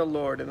name of the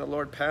Lord. And the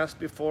Lord passed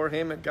before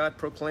him, and God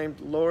proclaimed,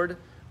 Lord,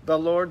 the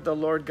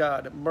Lord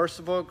God,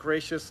 merciful,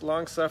 gracious,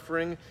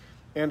 long-suffering,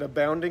 and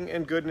abounding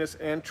in goodness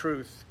and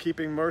truth,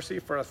 keeping mercy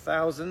for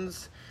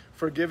thousands,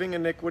 forgiving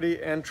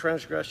iniquity and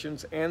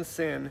transgressions and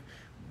sin,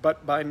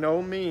 but by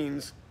no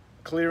means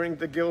clearing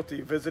the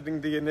guilty,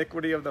 visiting the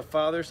iniquity of the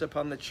fathers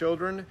upon the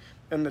children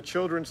and the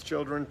children's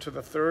children to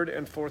the third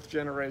and fourth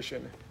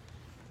generation.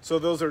 So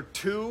those are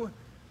two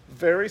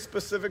very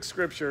specific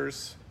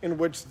scriptures in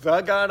which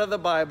the God of the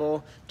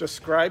Bible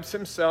describes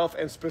himself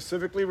and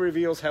specifically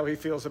reveals how he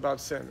feels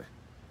about sin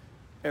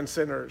and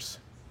sinners,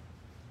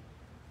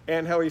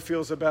 and how he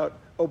feels about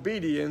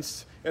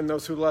obedience and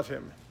those who love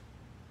him.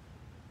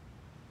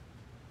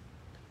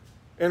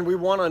 And we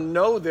want to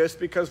know this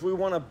because we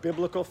want a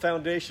biblical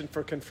foundation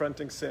for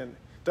confronting sin.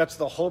 That's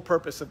the whole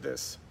purpose of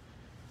this.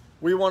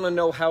 We want to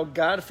know how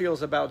God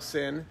feels about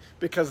sin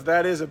because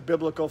that is a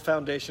biblical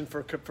foundation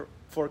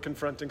for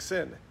confronting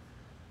sin.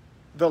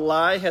 The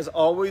lie has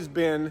always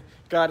been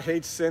God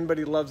hates sin, but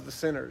he loves the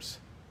sinners.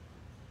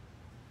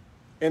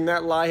 And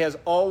that lie has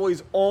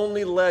always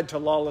only led to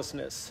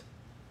lawlessness.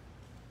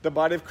 The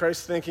body of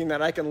Christ thinking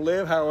that I can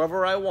live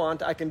however I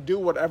want, I can do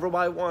whatever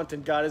I want,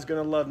 and God is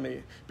going to love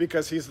me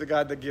because he's the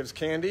God that gives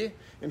candy,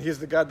 and he's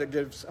the God that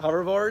gives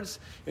hoverboards,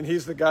 and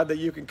he's the God that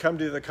you can come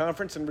to the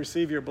conference and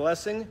receive your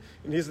blessing,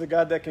 and he's the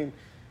God that can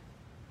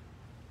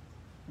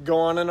go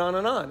on and on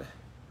and on.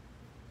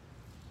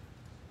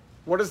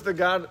 What does the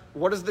God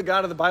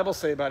of the Bible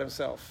say about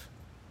himself?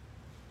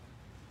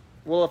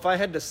 Well, if I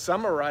had to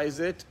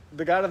summarize it,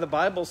 the God of the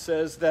Bible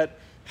says that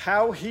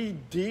how he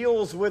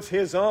deals with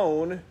his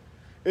own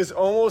is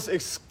almost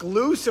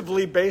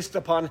exclusively based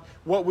upon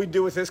what we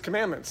do with his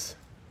commandments.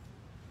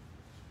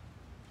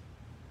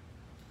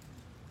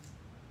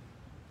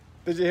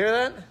 Did you hear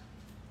that?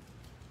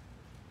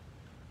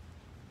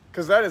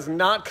 Because that is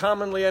not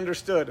commonly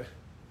understood.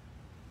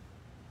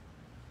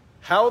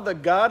 How the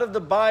God of the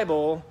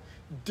Bible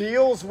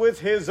deals with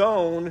his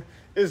own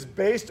is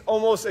based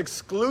almost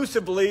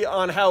exclusively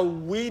on how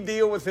we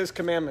deal with his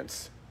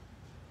commandments.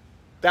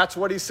 That's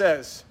what he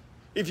says.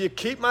 If you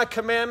keep my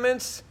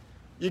commandments,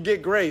 you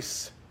get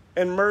grace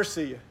and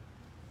mercy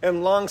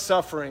and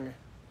long-suffering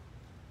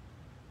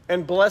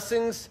and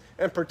blessings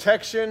and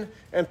protection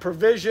and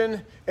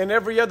provision and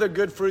every other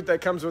good fruit that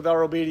comes with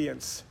our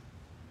obedience.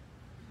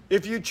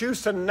 If you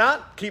choose to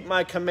not keep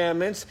my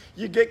commandments,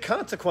 you get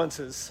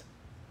consequences.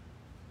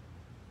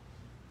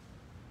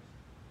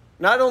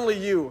 Not only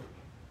you,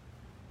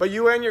 but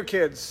you and your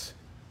kids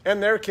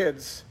and their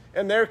kids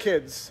and their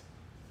kids.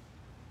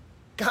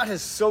 God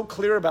is so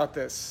clear about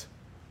this.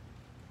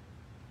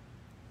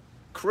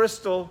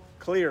 Crystal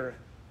clear.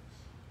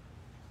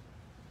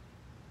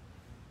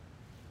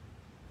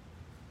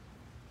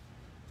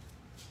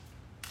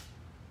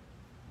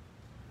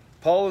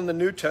 Paul in the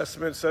New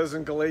Testament says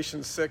in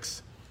Galatians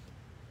 6,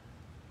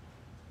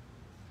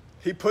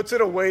 he puts it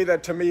a way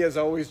that to me has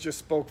always just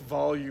spoke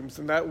volumes,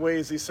 and that way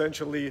is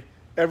essentially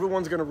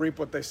everyone's going to reap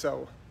what they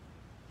sow.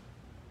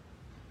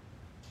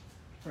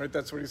 Right?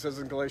 That's what he says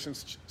in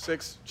Galatians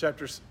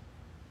chapter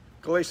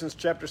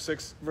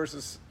 6,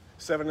 verses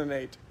 7 and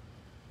 8.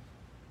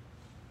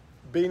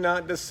 Be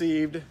not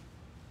deceived,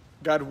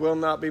 God will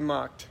not be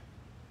mocked.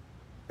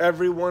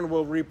 Everyone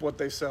will reap what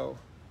they sow.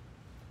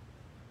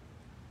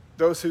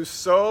 Those who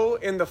sow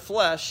in the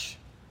flesh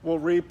will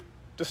reap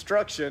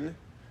destruction.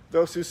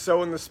 Those who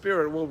sow in the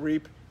Spirit will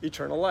reap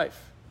eternal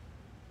life.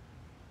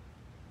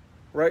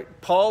 Right?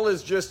 Paul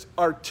is just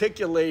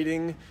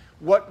articulating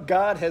what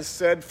God has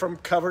said from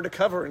cover to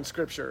cover in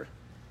Scripture,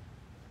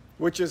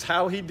 which is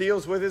how he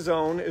deals with his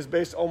own is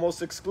based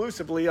almost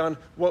exclusively on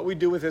what we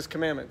do with his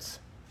commandments.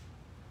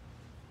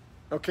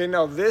 Okay,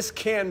 now this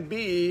can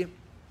be,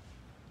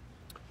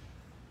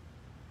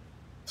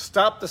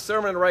 stop the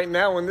sermon right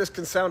now, and this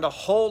can sound a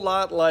whole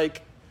lot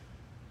like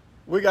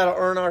we got to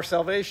earn our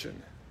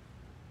salvation.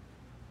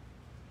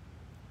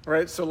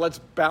 Right, so let's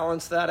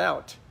balance that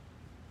out.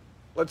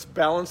 Let's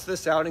balance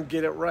this out and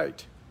get it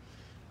right.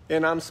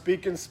 And I'm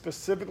speaking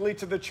specifically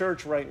to the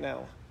church right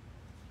now.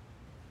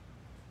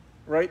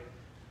 Right?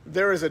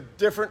 There is a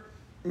different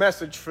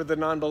message for the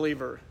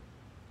non-believer.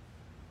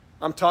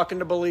 I'm talking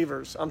to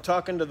believers. I'm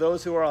talking to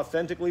those who are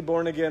authentically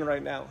born again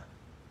right now.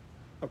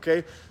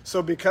 Okay?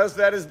 So because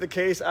that is the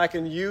case, I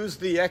can use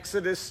the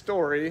Exodus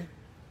story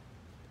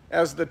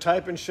as the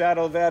type and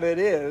shadow that it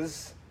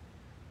is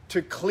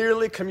to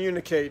clearly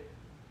communicate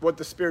what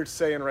the Spirit's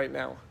saying right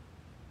now.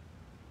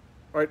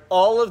 Right?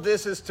 All of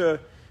this is to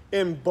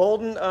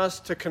embolden us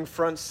to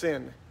confront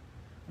sin.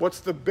 What's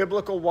the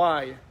biblical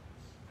why?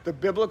 The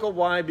biblical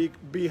why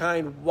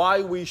behind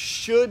why we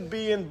should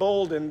be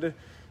emboldened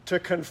to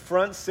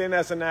confront sin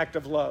as an act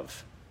of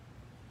love.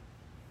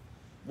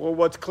 Well,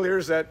 what's clear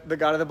is that the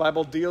God of the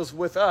Bible deals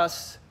with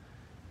us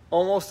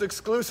almost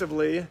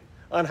exclusively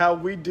on how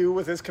we do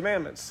with his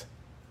commandments.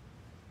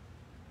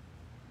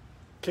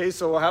 Okay,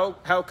 so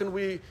how can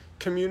we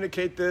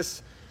communicate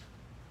this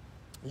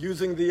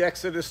using the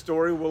Exodus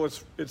story? Well,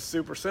 it's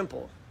super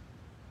simple.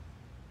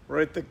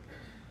 Right?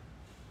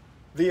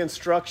 The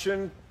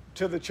instruction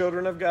to the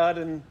children of God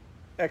in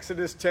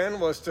Exodus 10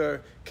 was to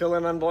kill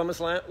an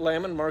unblemished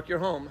lamb and mark your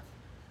home.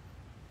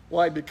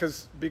 Why?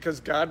 Because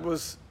God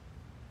was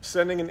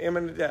sending an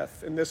imminent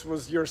death, and this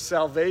was your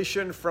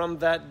salvation from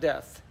that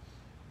death.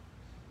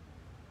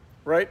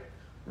 Right?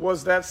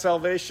 Was that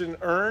salvation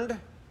earned?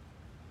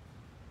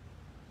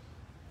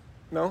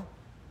 No.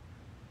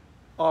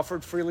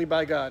 Offered freely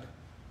by God.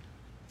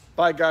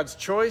 By God's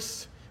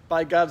choice,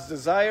 by God's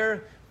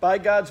desire, by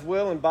God's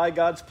will, and by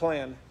God's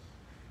plan.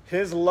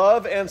 His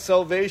love and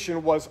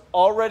salvation was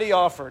already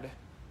offered.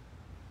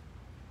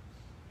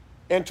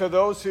 And to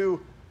those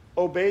who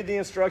obeyed the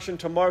instruction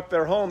to mark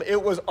their home,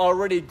 it was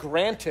already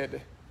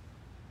granted.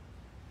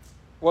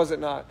 Was it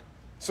not?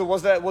 So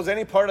was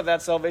any part of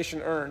that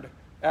salvation earned?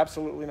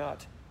 Absolutely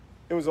not.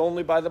 It was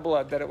only by the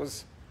blood that it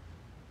was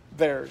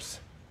theirs.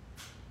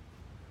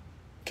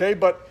 Okay,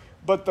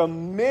 but the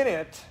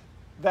minute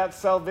that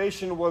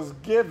salvation was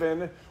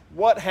given,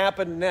 what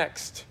happened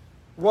next?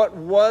 What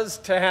was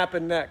to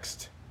happen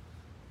next?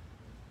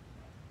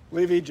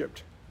 Leave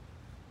Egypt.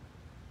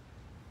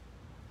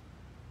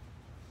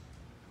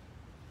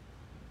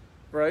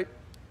 Right?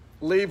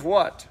 Leave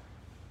what?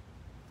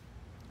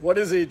 What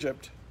is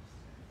Egypt?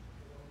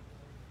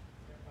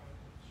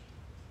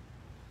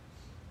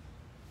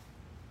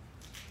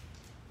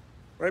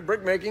 Right?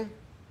 Brick making.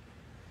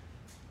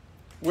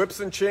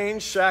 Whips and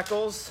chains,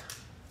 shackles.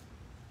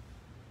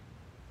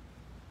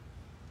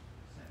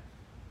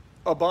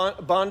 A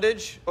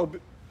bondage.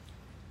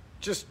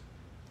 Just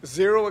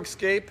zero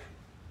escape.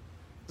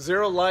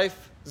 Zero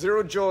life.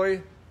 Zero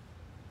joy.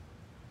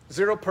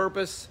 Zero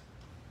purpose.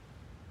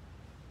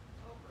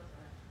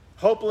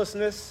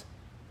 Hopelessness.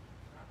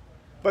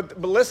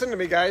 But listen to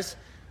me, guys.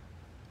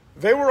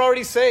 They were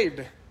already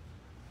saved.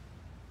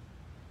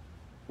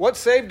 What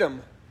saved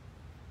them?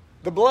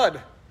 The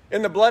blood.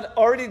 And the blood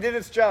already did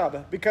its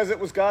job because it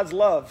was God's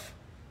love.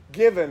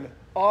 Given,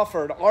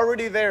 offered,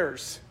 already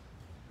theirs.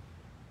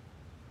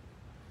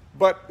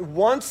 But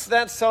once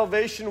that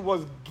salvation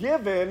was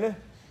given,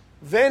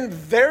 then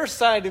their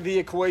side of the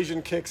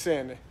equation kicks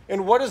in.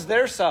 And what is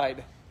their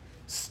side?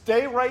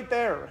 Stay right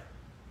there.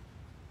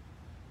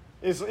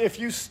 If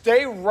you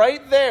stay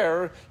right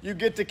there, you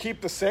get to keep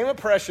the same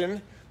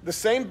oppression, the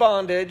same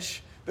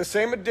bondage, the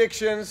same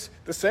addictions,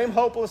 the same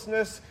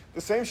hopelessness,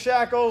 the same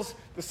shackles,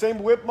 the same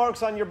whip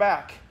marks on your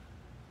back.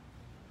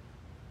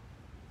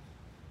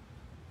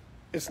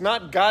 It's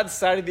not God's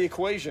side of the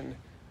equation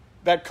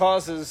that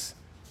causes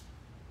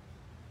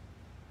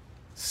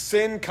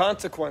sin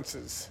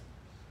consequences.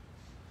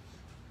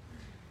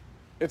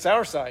 It's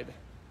our side.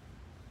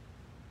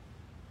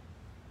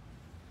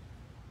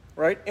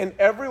 Right? And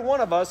every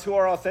one of us who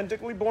are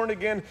authentically born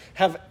again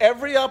have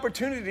every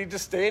opportunity to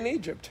stay in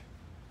Egypt.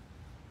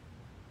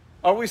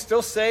 Are we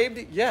still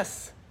saved?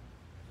 Yes.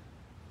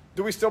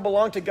 Do we still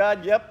belong to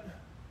God? Yep.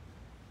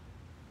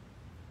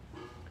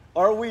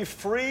 Are we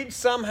freed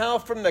somehow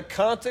from the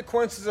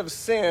consequences of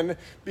sin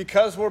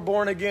because we're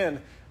born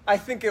again? I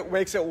think it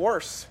makes it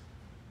worse.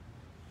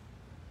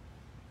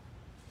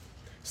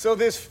 So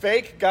this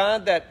fake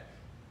God that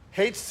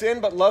hates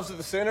sin but loves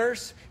the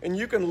sinners, and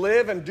you can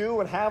live and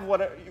do and have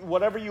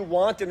whatever you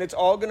want, and it's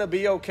all going to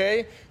be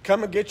okay.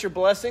 Come and get your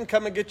blessing.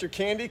 Come and get your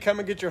candy. Come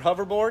and get your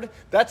hoverboard.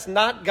 That's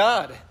not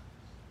God.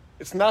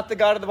 It's not the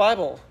God of the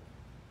Bible.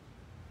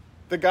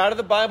 The God of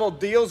the Bible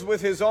deals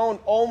with his own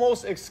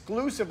almost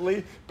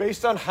exclusively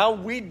based on how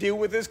we deal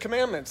with his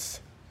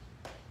commandments.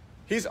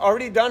 He's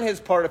already done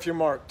his part if you're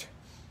marked.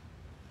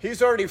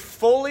 He's already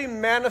fully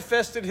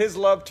manifested his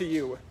love to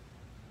you.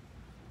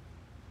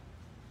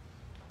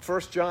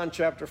 1 John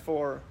chapter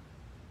 4.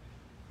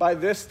 By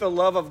this the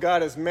love of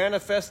God is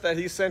manifest, that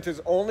he sent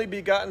his only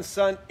begotten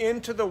Son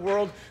into the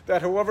world,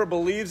 that whoever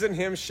believes in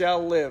him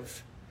shall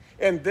live.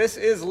 And this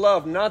is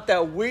love, not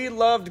that we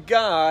loved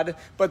God,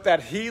 but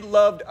that he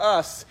loved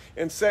us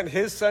and sent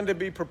his Son to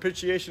be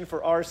propitiation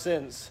for our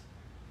sins.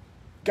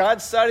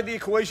 God's side of the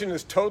equation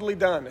is totally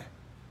done.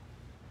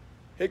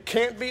 It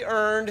can't be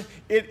earned.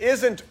 It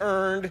isn't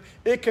earned.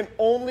 It can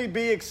only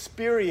be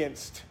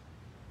experienced.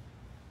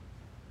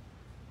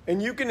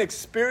 And you can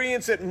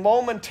experience it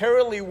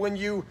momentarily when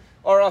you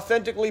are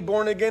authentically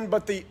born again,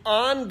 but the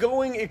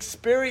ongoing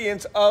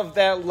experience of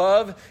that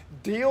love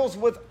deals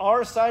with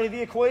our side of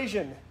the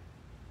equation.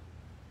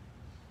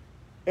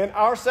 And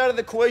our side of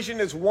the equation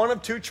is one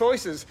of two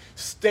choices.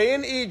 Stay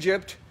in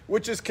Egypt,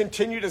 which is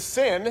continue to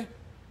sin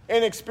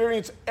and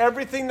experience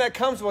everything that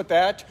comes with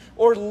that,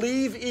 or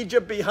leave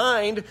Egypt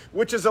behind,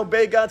 which is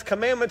obey God's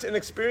commandments and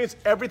experience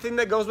everything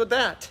that goes with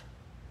that.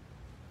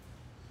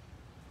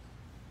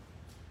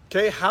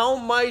 Okay, how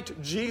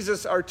might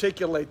Jesus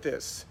articulate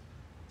this?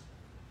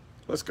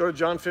 Let's go to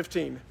John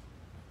 15.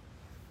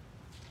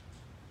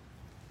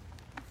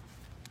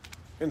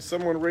 And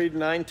someone read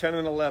 9, 10,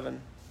 and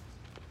 11.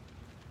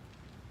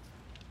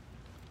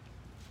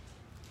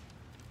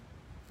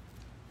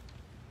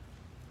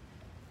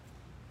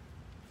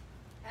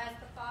 As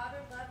the Father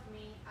loved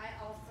me, I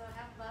also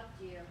have loved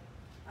you.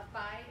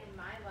 Abide in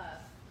my love.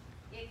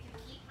 If you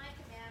keep my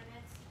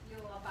commandments, you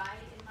will abide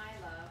in my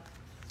love,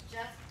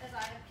 just as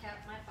I have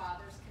kept my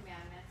Father's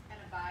commandments and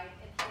abide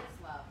in his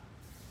love.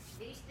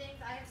 These things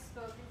I have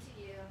spoken to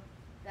you,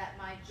 that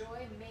my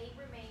joy may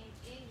remain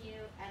in you,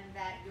 and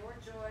that your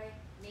joy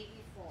may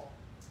be full.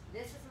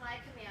 This is my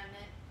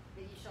commandment,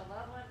 that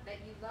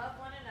you love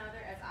one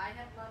another as I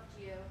have loved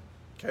you.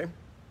 Okay.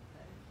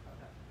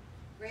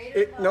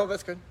 Greater love. No,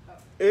 that's good.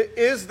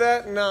 Is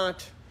that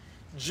not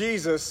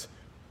Jesus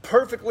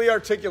perfectly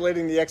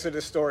articulating the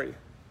Exodus story?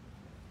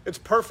 It's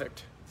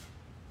perfect.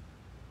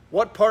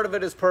 What part of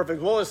it is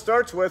perfect? Well, it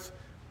starts with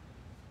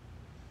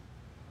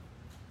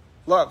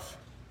love.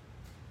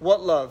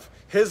 What love?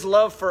 His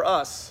love for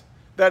us.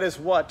 That is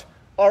what?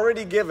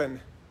 Already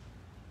given.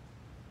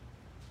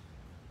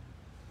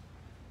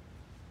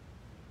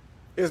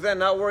 Is that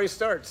not where he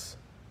starts?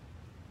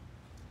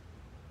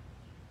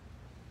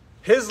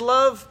 His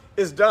love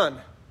is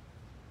done.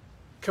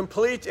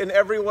 Complete in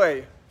every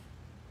way.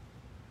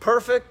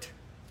 perfect,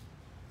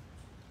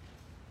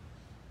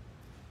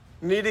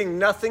 needing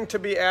nothing to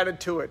be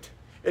added to it.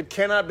 It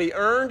cannot be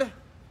earned.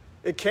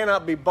 It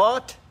cannot be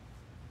bought.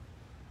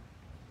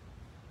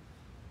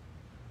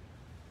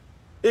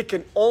 It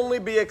can only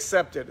be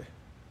accepted.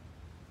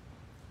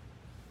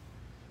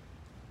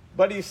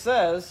 But he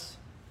says,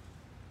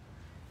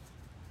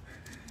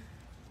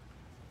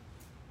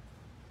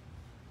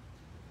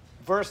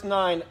 verse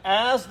 9,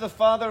 as the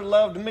Father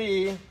loved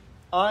me,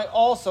 I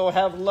also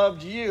have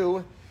loved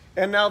you.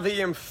 And now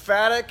the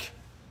emphatic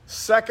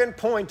second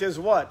point is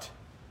what?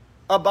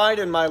 Abide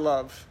in my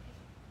love.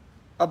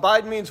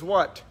 Abide means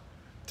what?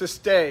 To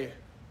stay,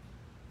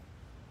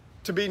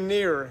 to be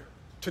near,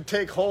 to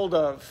take hold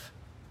of.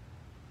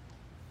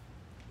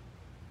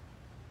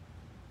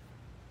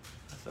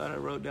 I thought I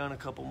wrote down a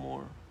couple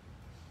more.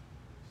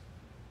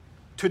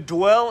 To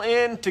dwell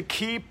in, to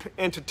keep,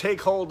 and to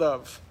take hold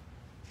of.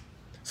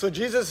 So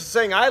Jesus is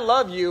saying, I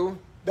love you.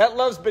 That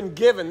love's been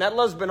given. That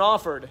love's been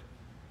offered.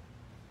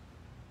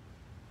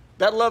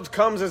 That love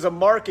comes as a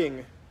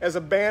marking, as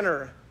a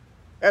banner,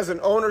 as an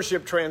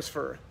ownership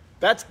transfer.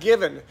 That's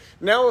given.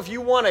 Now, if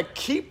you want to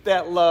keep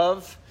that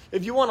love,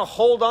 if you want to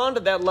hold on to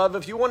that love,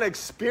 if you want to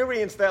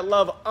experience that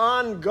love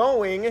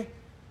ongoing,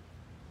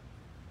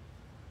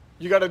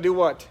 you got to do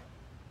what?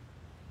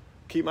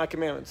 Keep my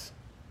commandments.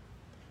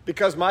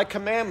 Because my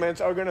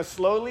commandments are going to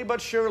slowly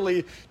but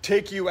surely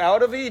take you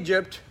out of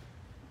Egypt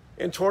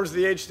and towards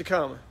the age to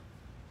come.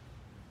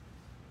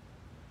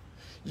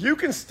 You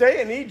can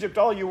stay in Egypt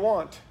all you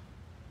want.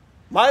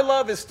 My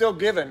love is still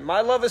given.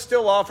 My love is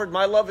still offered.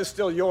 My love is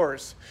still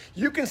yours.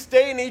 You can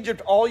stay in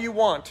Egypt all you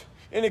want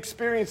and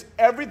experience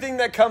everything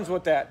that comes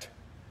with that.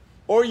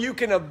 Or you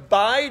can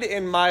abide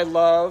in my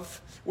love,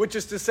 which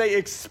is to say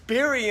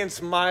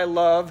experience my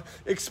love,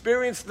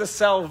 experience the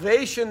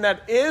salvation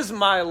that is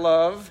my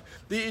love,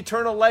 the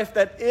eternal life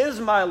that is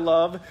my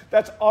love,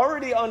 that's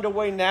already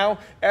underway now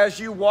as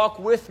you walk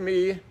with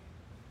me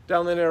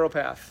down the narrow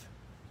path.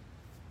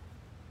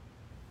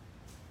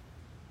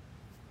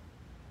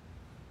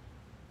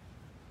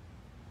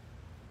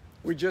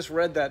 We just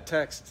read that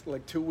text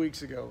like 2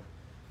 weeks ago,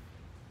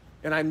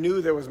 and I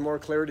knew there was more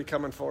clarity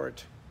coming for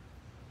it.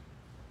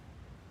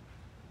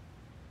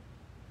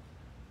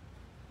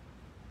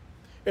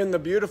 And the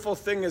beautiful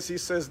thing is he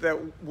says that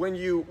when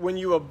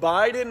you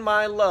abide in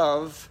my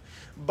love,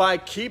 by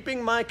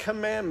keeping my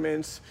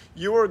commandments,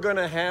 you are going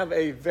to have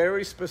a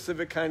very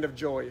specific kind of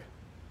joy.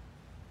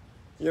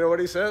 You know what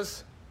he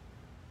says?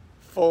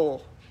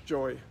 Full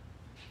joy.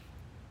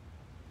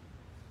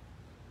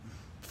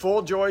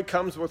 Full joy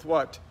comes with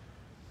what?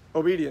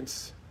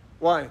 Obedience.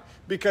 Why?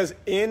 Because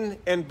in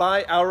and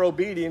by our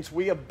obedience,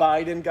 we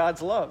abide in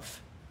God's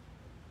love.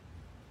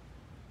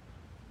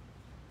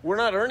 We're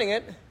not earning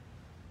it.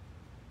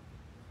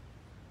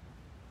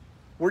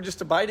 We're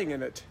just abiding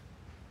in it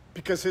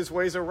because his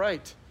ways are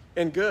right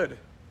and good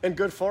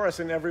for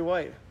us in every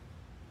way.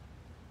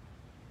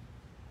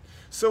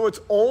 So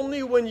it's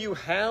only when you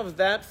have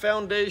that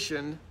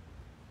foundation,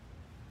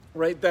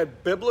 right,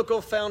 that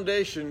biblical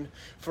foundation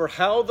for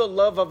how the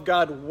love of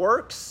God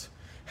works,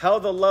 how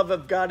the love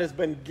of God has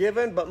been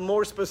given, but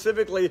more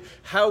specifically,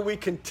 how we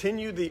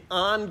continue the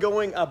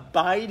ongoing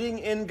abiding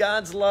in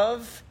God's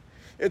love.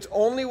 It's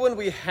only when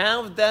we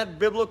have that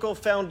biblical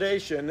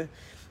foundation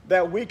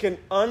that we can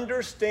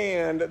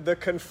understand the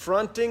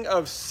confronting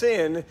of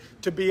sin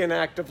to be an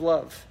act of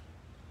love.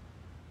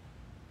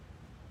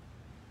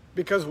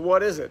 Because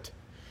what is it?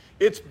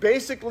 It's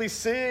basically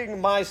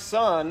seeing my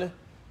son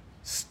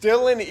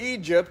still in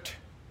Egypt,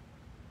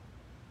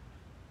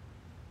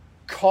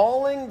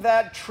 calling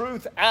that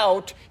truth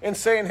out and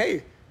saying,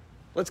 hey,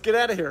 let's get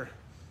out of here.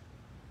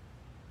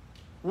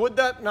 Would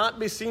that not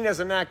be seen as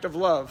an act of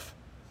love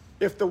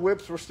if the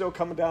whips were still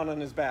coming down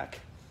on his back?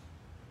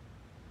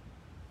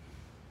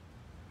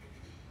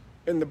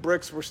 And the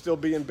bricks were still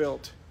being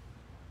built.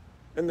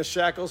 And the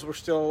shackles were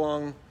still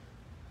along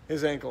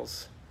his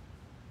ankles.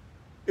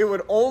 It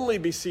would only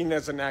be seen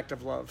as an act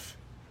of love.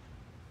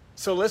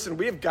 So listen,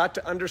 we have got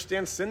to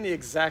understand sin the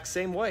exact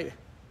same way.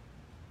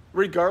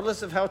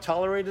 Regardless of how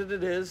tolerated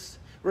it is,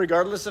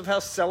 regardless of how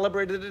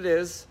celebrated it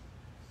is,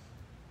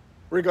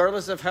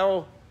 regardless of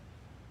how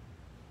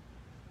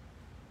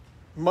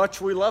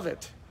much we love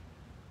it.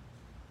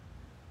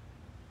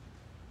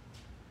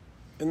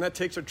 And that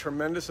takes a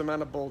tremendous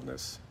amount of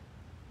boldness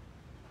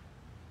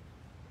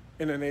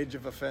in an age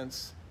of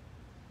offense,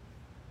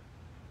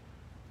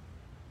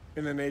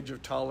 in an age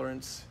of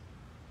tolerance.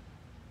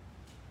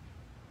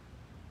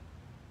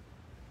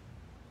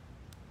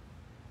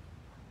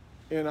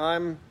 And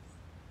I'm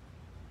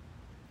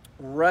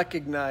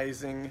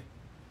recognizing,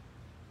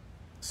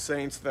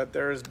 saints, that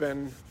there has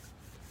been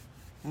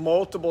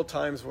multiple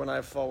times when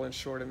I've fallen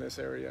short in this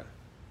area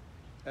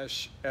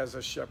as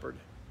a shepherd.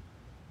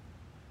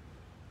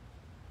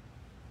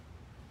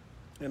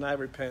 And I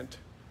repent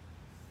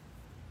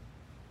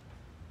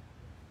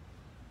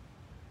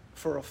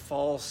for a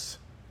false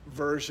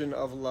version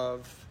of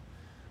love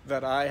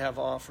that I have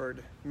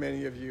offered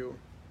many of you.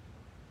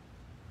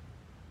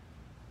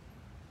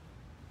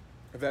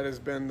 That has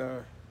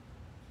been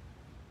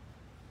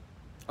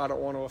I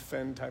don't want to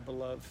offend type of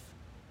love.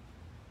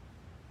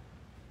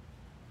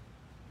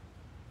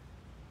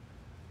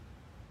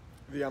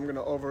 The I'm going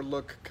to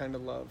overlook kind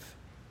of love.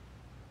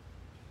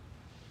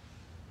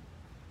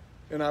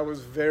 And I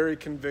was very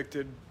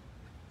convicted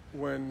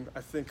when,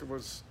 I think it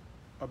was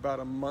about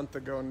a month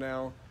ago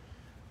now,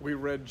 we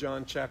read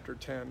John chapter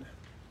 10.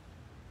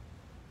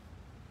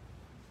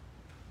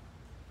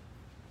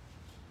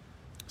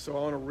 So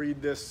I want to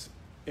read this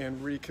and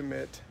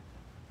recommit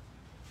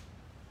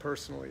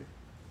personally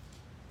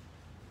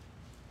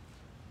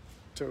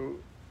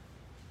to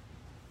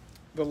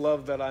the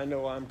love that I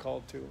know I'm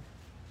called to,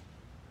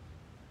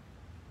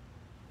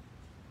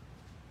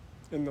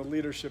 and the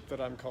leadership that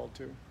I'm called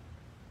to.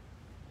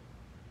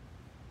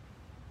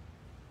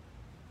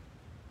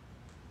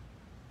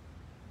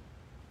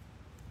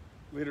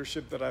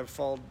 Leadership that I've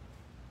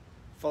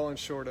fallen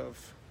short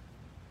of.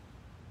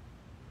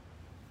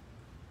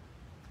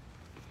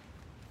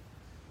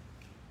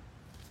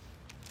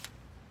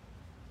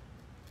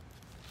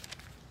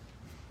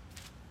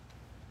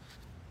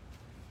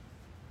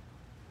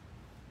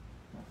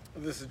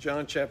 This is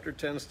John chapter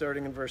 10,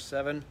 starting in verse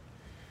 7.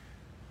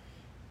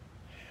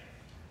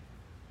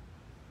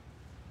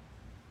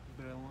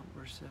 But I want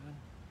verse 7.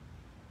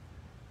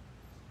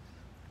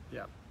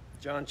 Yeah.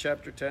 John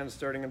chapter 10,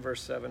 starting in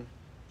verse 7.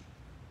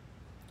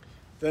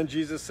 Then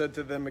Jesus said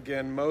to them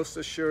again, "Most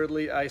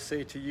assuredly I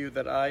say to you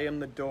that I am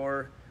the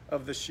door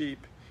of the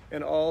sheep,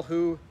 and all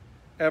who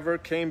ever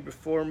came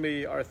before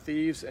me are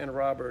thieves and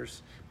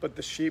robbers, but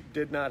the sheep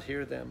did not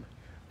hear them.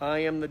 I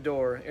am the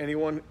door.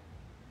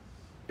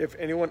 If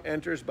anyone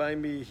enters by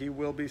me, he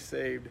will be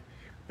saved,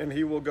 and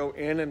he will go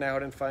in and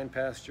out and find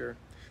pasture.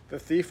 The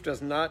thief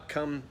does not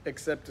come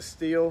except to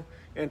steal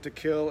and to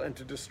kill and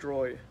to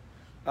destroy.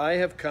 I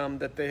have come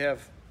that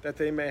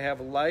they may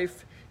have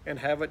life and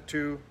have it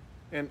too,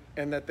 and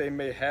that they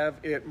may have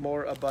it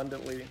more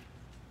abundantly.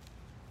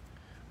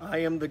 I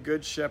am the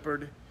good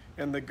shepherd,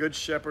 and the good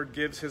shepherd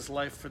gives his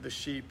life for the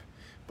sheep.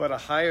 But a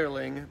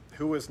hireling,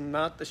 who is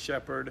not the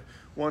shepherd,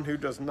 one who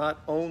does not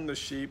own the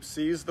sheep,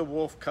 sees the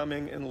wolf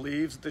coming and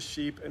leaves the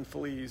sheep and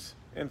flees.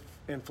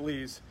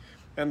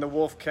 And the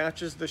wolf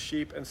catches the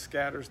sheep and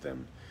scatters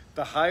them.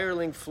 The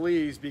hireling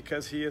flees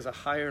because he is a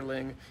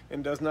hireling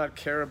and does not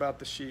care about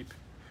the sheep.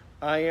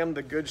 I am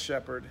the good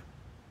shepherd,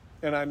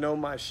 and I know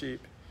my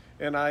sheep,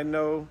 and I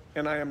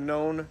am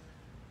known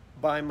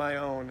by my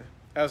own.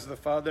 As the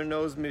Father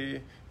knows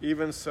me,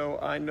 even so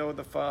I know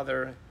the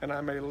Father, and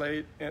I may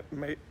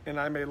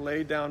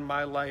lay down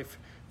my life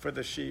for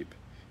the sheep.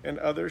 And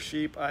other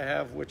sheep I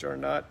have which are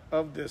not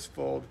of this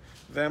fold,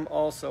 them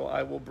also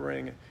I will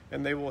bring,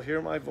 and they will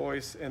hear my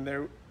voice, and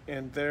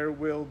there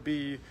will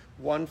be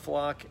one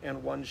flock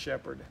and one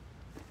shepherd."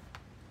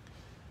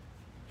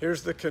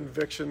 Here's the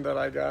conviction that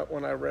I got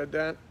when I read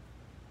that.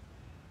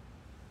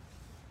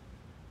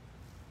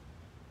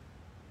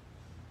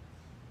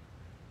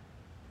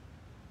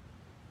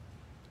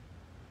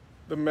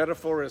 The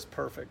metaphor is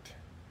perfect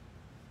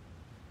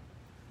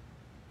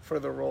for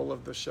the role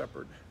of the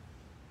shepherd.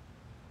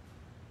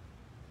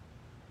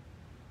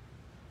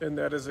 And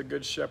that is, a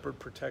good shepherd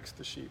protects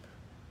the sheep.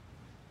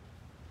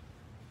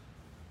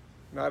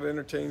 Not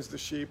entertains the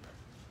sheep.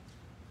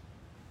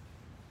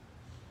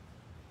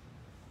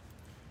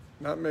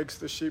 Not makes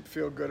the sheep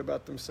feel good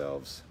about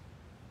themselves.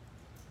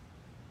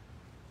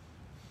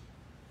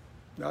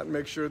 Not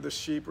make sure the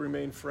sheep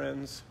remain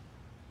friends.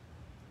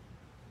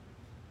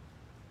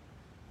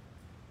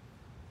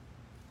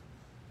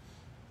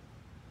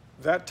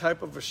 That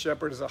type of a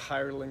shepherd is a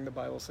hireling, the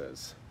Bible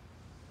says.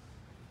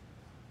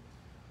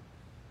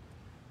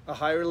 A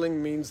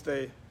hireling means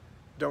they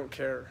don't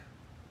care.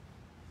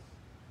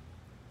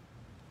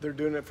 They're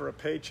doing it for a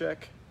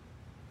paycheck,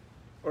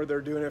 or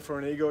they're doing it for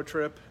an ego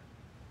trip,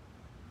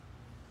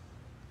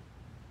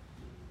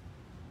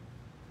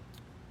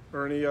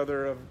 or any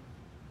other of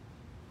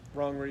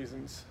wrong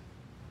reasons.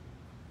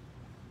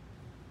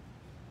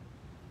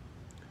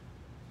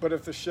 But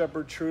if the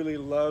shepherd truly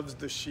loves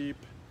the sheep,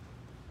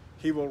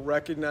 he will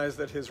recognize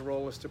that his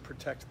role is to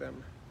protect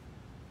them.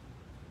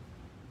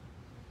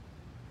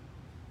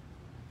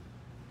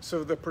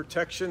 So the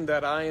protection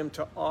that I am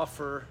to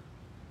offer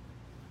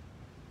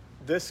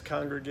this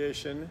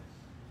congregation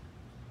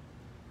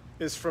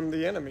is from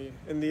the enemy.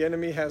 And the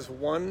enemy has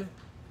one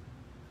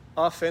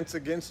offense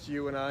against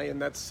you and I, and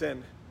that's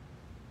sin.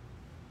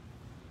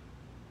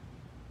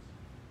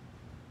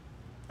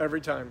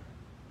 Every time.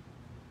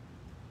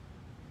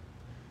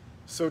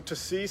 So to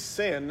see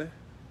sin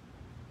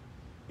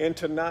and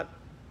to not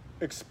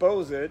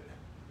expose it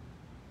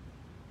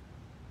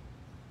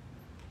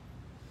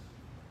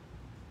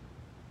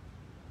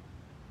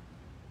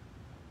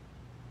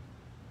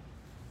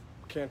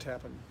can't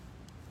happen.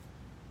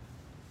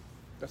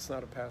 That's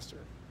not a pastor.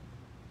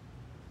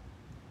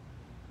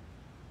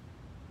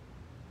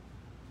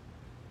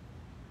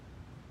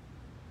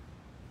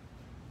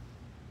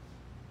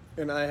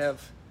 And I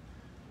have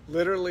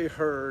literally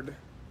heard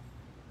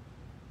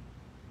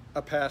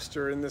a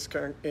pastor in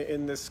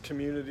this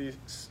community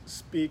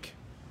speak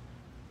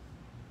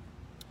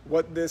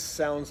what this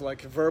sounds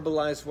like,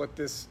 verbalize what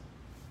this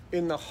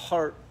in the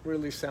heart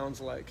really sounds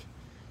like.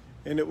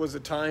 And it was a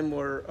time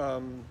where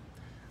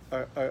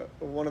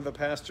one of the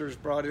pastors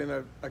brought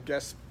in a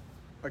guest,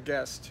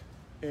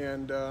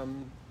 and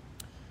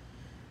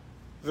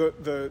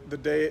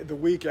the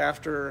week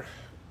after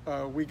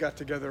we got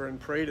together and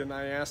prayed, and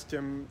I asked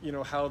him,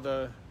 how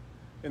the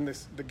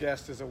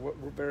guest is a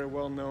very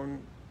well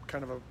known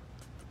kind of a,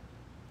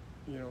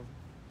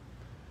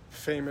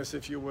 famous,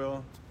 if you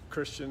will,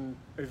 Christian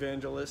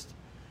evangelist,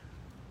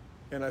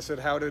 and I said,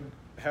 how did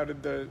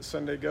the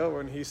Sunday go?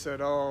 And he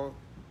said,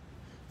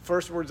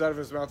 first words out of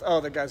his mouth,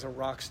 the guy's a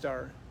rock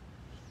star.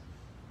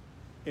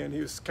 And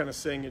he was kind of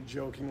saying it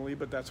jokingly,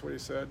 but that's what he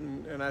said.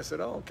 And I said,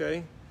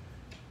 okay.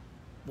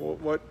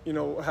 Well,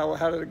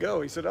 how did it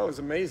go? He said, it was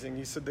amazing.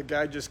 He said the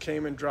guy just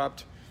came and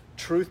dropped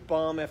truth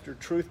bomb after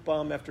truth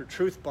bomb after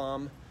truth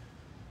bomb.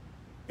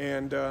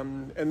 And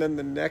then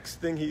the next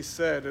thing he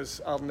said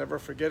is, I'll never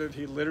forget it.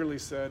 He literally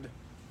said,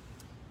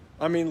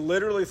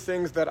 literally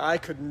things that I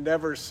could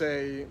never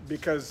say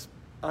because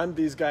I'm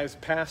these guys'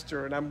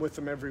 pastor and I'm with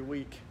them every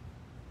week.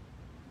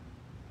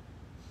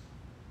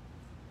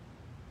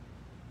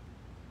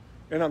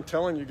 And I'm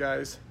telling you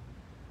guys,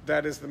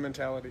 that is the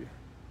mentality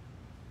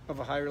of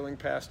a hireling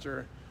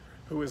pastor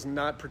who is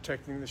not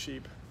protecting the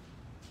sheep.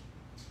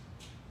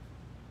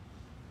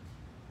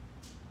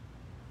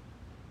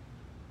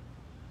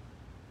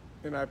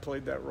 And I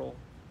played that role.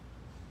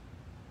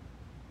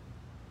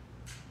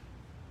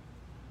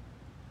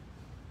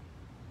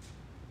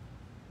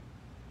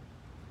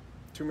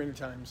 Too many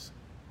times.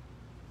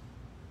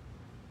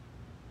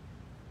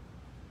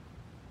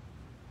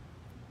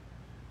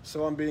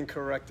 So I'm being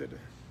corrected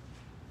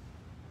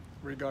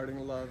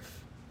regarding love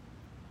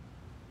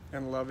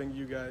and loving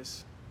you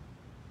guys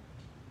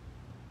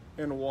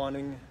and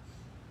wanting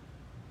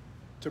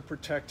to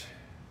protect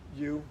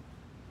you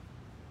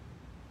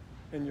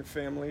and your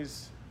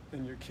families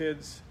and your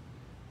kids.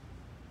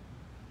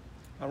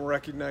 I'm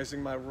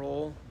recognizing my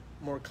role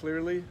more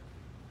clearly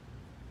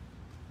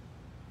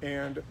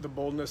and the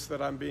boldness that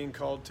I'm being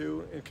called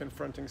to in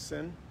confronting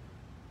sin.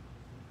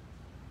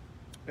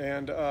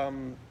 And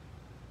I'm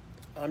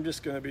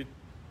just going to be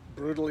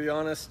brutally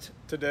honest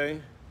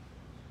today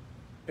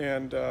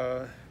and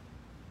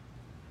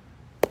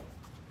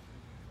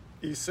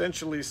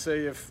essentially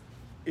say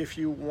if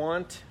you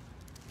want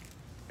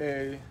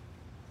a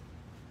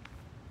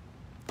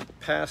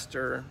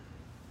pastor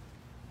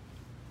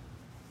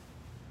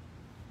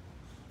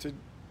to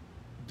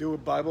do a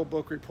Bible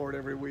book report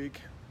every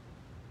week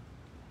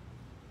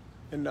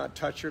and not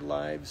touch your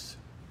lives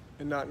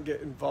and not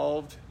get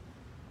involved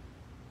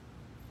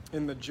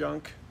in the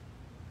junk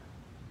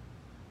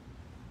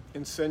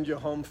and send you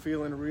home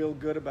feeling real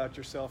good about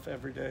yourself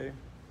every day,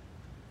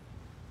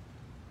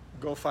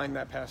 go find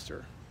that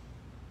pastor.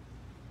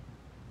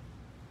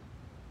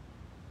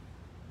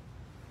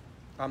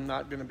 I'm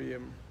not going to be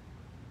him.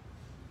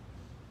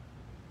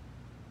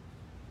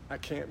 I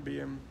can't be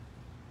him.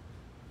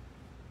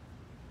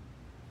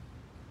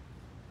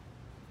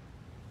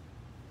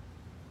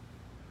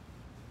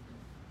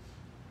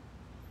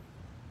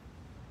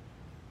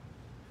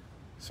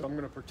 So I'm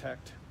going to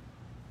protect.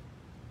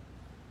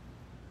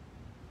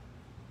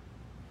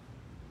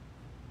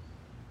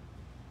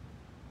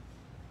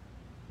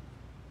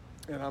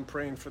 And I'm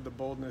praying for the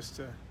boldness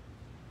to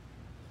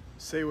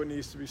say what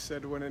needs to be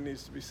said when it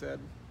needs to be said.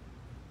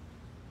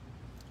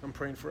 I'm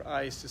praying for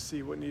eyes to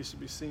see what needs to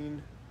be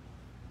seen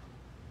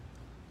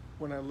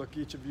when I look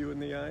each of you in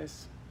the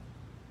eyes.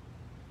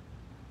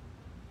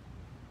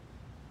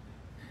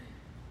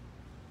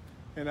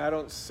 And I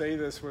don't say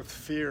this with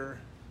fear.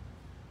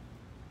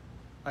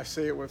 I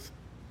say it with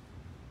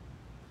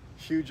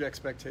huge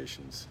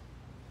expectations.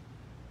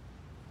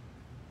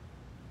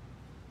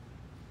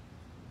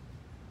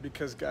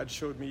 Because God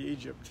showed me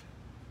Egypt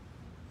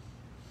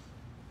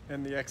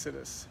and the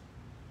Exodus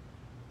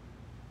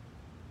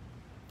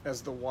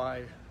as the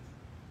why.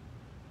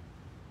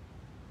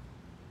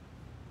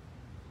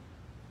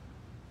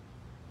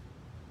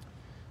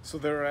 So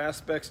there are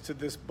aspects to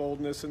this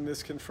boldness and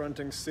this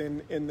confronting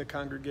sin in the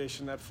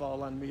congregation that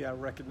fall on me. I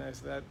recognize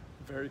that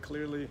very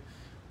clearly,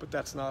 but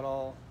that's not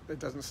all. It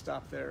doesn't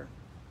stop there.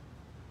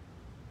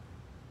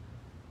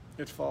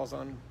 It falls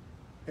on,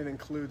 it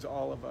includes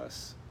all of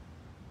us.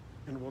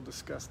 And we'll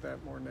discuss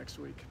that more next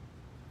week.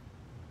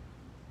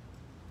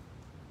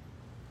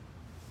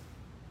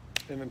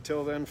 And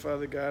until then,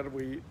 Father God,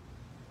 we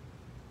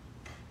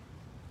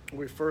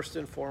first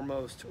and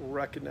foremost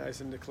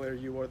recognize and declare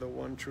you are the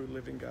one true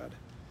living God.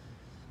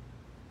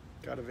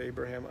 God of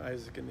Abraham,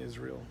 Isaac, and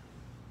Israel.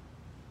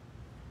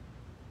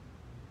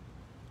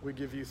 We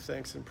give you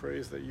thanks and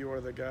praise that you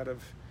are the God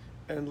of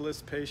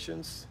endless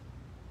patience,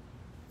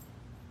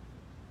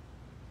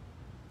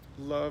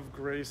 love,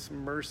 grace,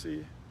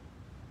 mercy,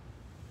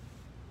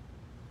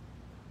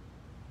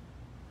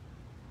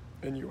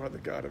 and you are the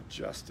God of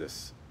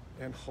justice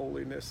and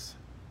holiness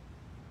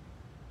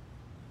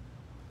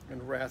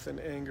and wrath and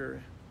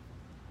anger.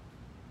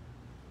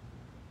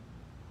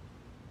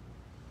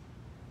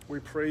 We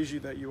praise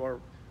you that you are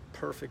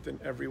perfect in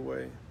every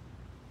way,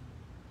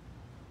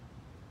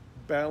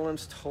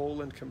 balanced,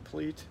 whole, and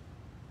complete,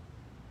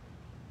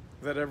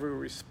 that every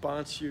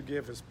response you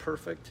give is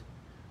perfect,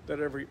 that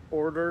every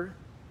order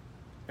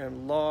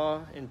and law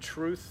and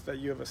truth that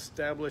you have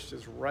established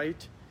is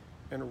right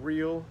and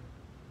real.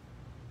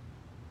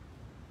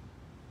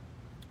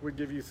 We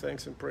give you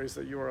thanks and praise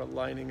that you are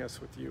aligning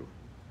us with you.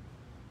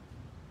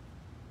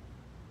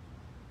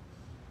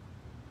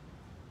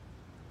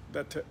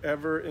 That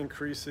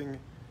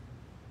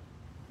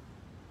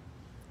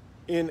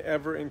in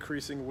ever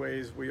increasing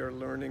ways, we are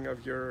learning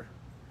of your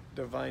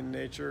divine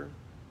nature,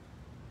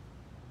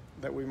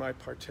 that we might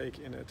partake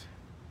in it.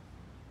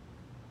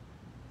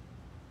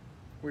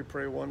 We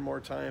pray one more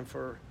time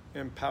for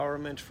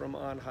empowerment from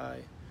on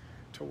high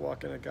to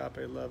walk in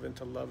agape love and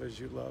to love as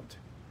you loved.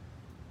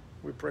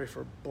 We pray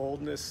for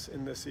boldness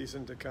in this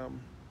season to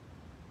come,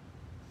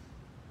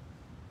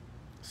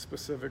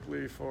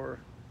 specifically for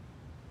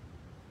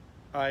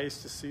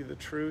eyes to see the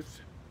truth,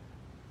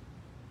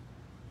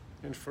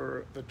 and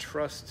for the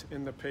trust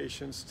in the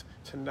patience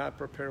to not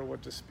prepare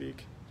what to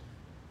speak,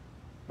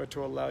 but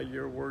to allow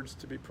your words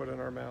to be put in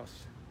our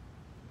mouth.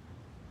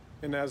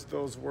 And as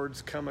those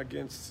words come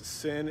against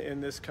sin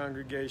in this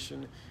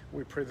congregation,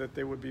 we pray that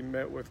they would be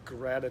met with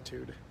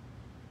gratitude,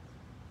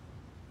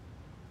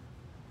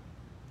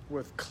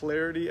 with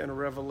clarity and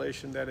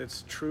revelation that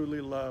it's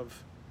truly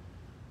love.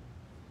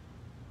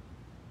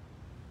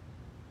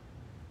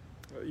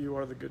 You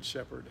are the good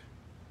shepherd.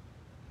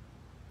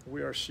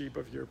 We are sheep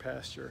of your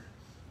pasture.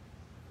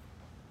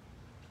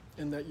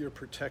 And that your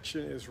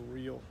protection is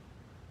real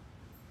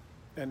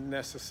and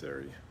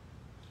necessary.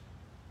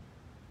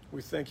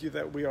 We thank you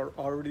that we are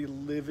already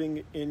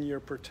living in your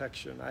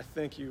protection. I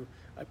thank you,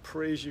 I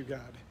praise you,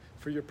 God,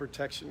 for your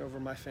protection over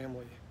my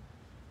family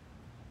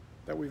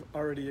that we've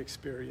already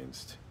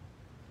experienced,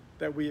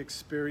 that we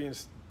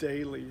experience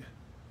daily,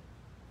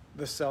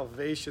 the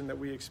salvation that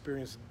we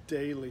experience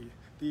daily,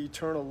 the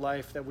eternal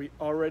life that we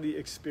already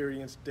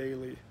experience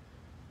daily.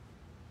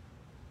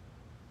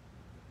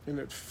 And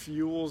it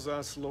fuels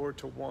us, Lord,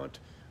 to want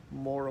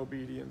more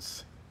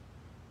obedience,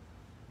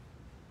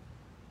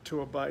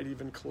 to abide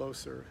even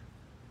closer.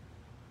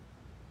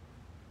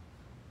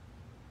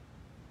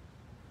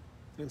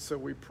 And so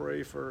we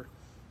pray for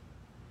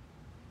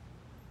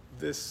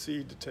this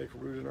seed to take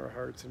root in our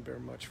hearts and bear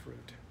much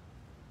fruit.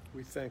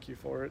 We thank you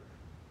for it.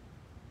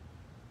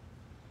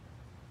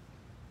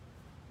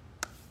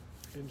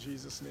 In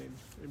Jesus' name,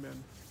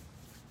 amen.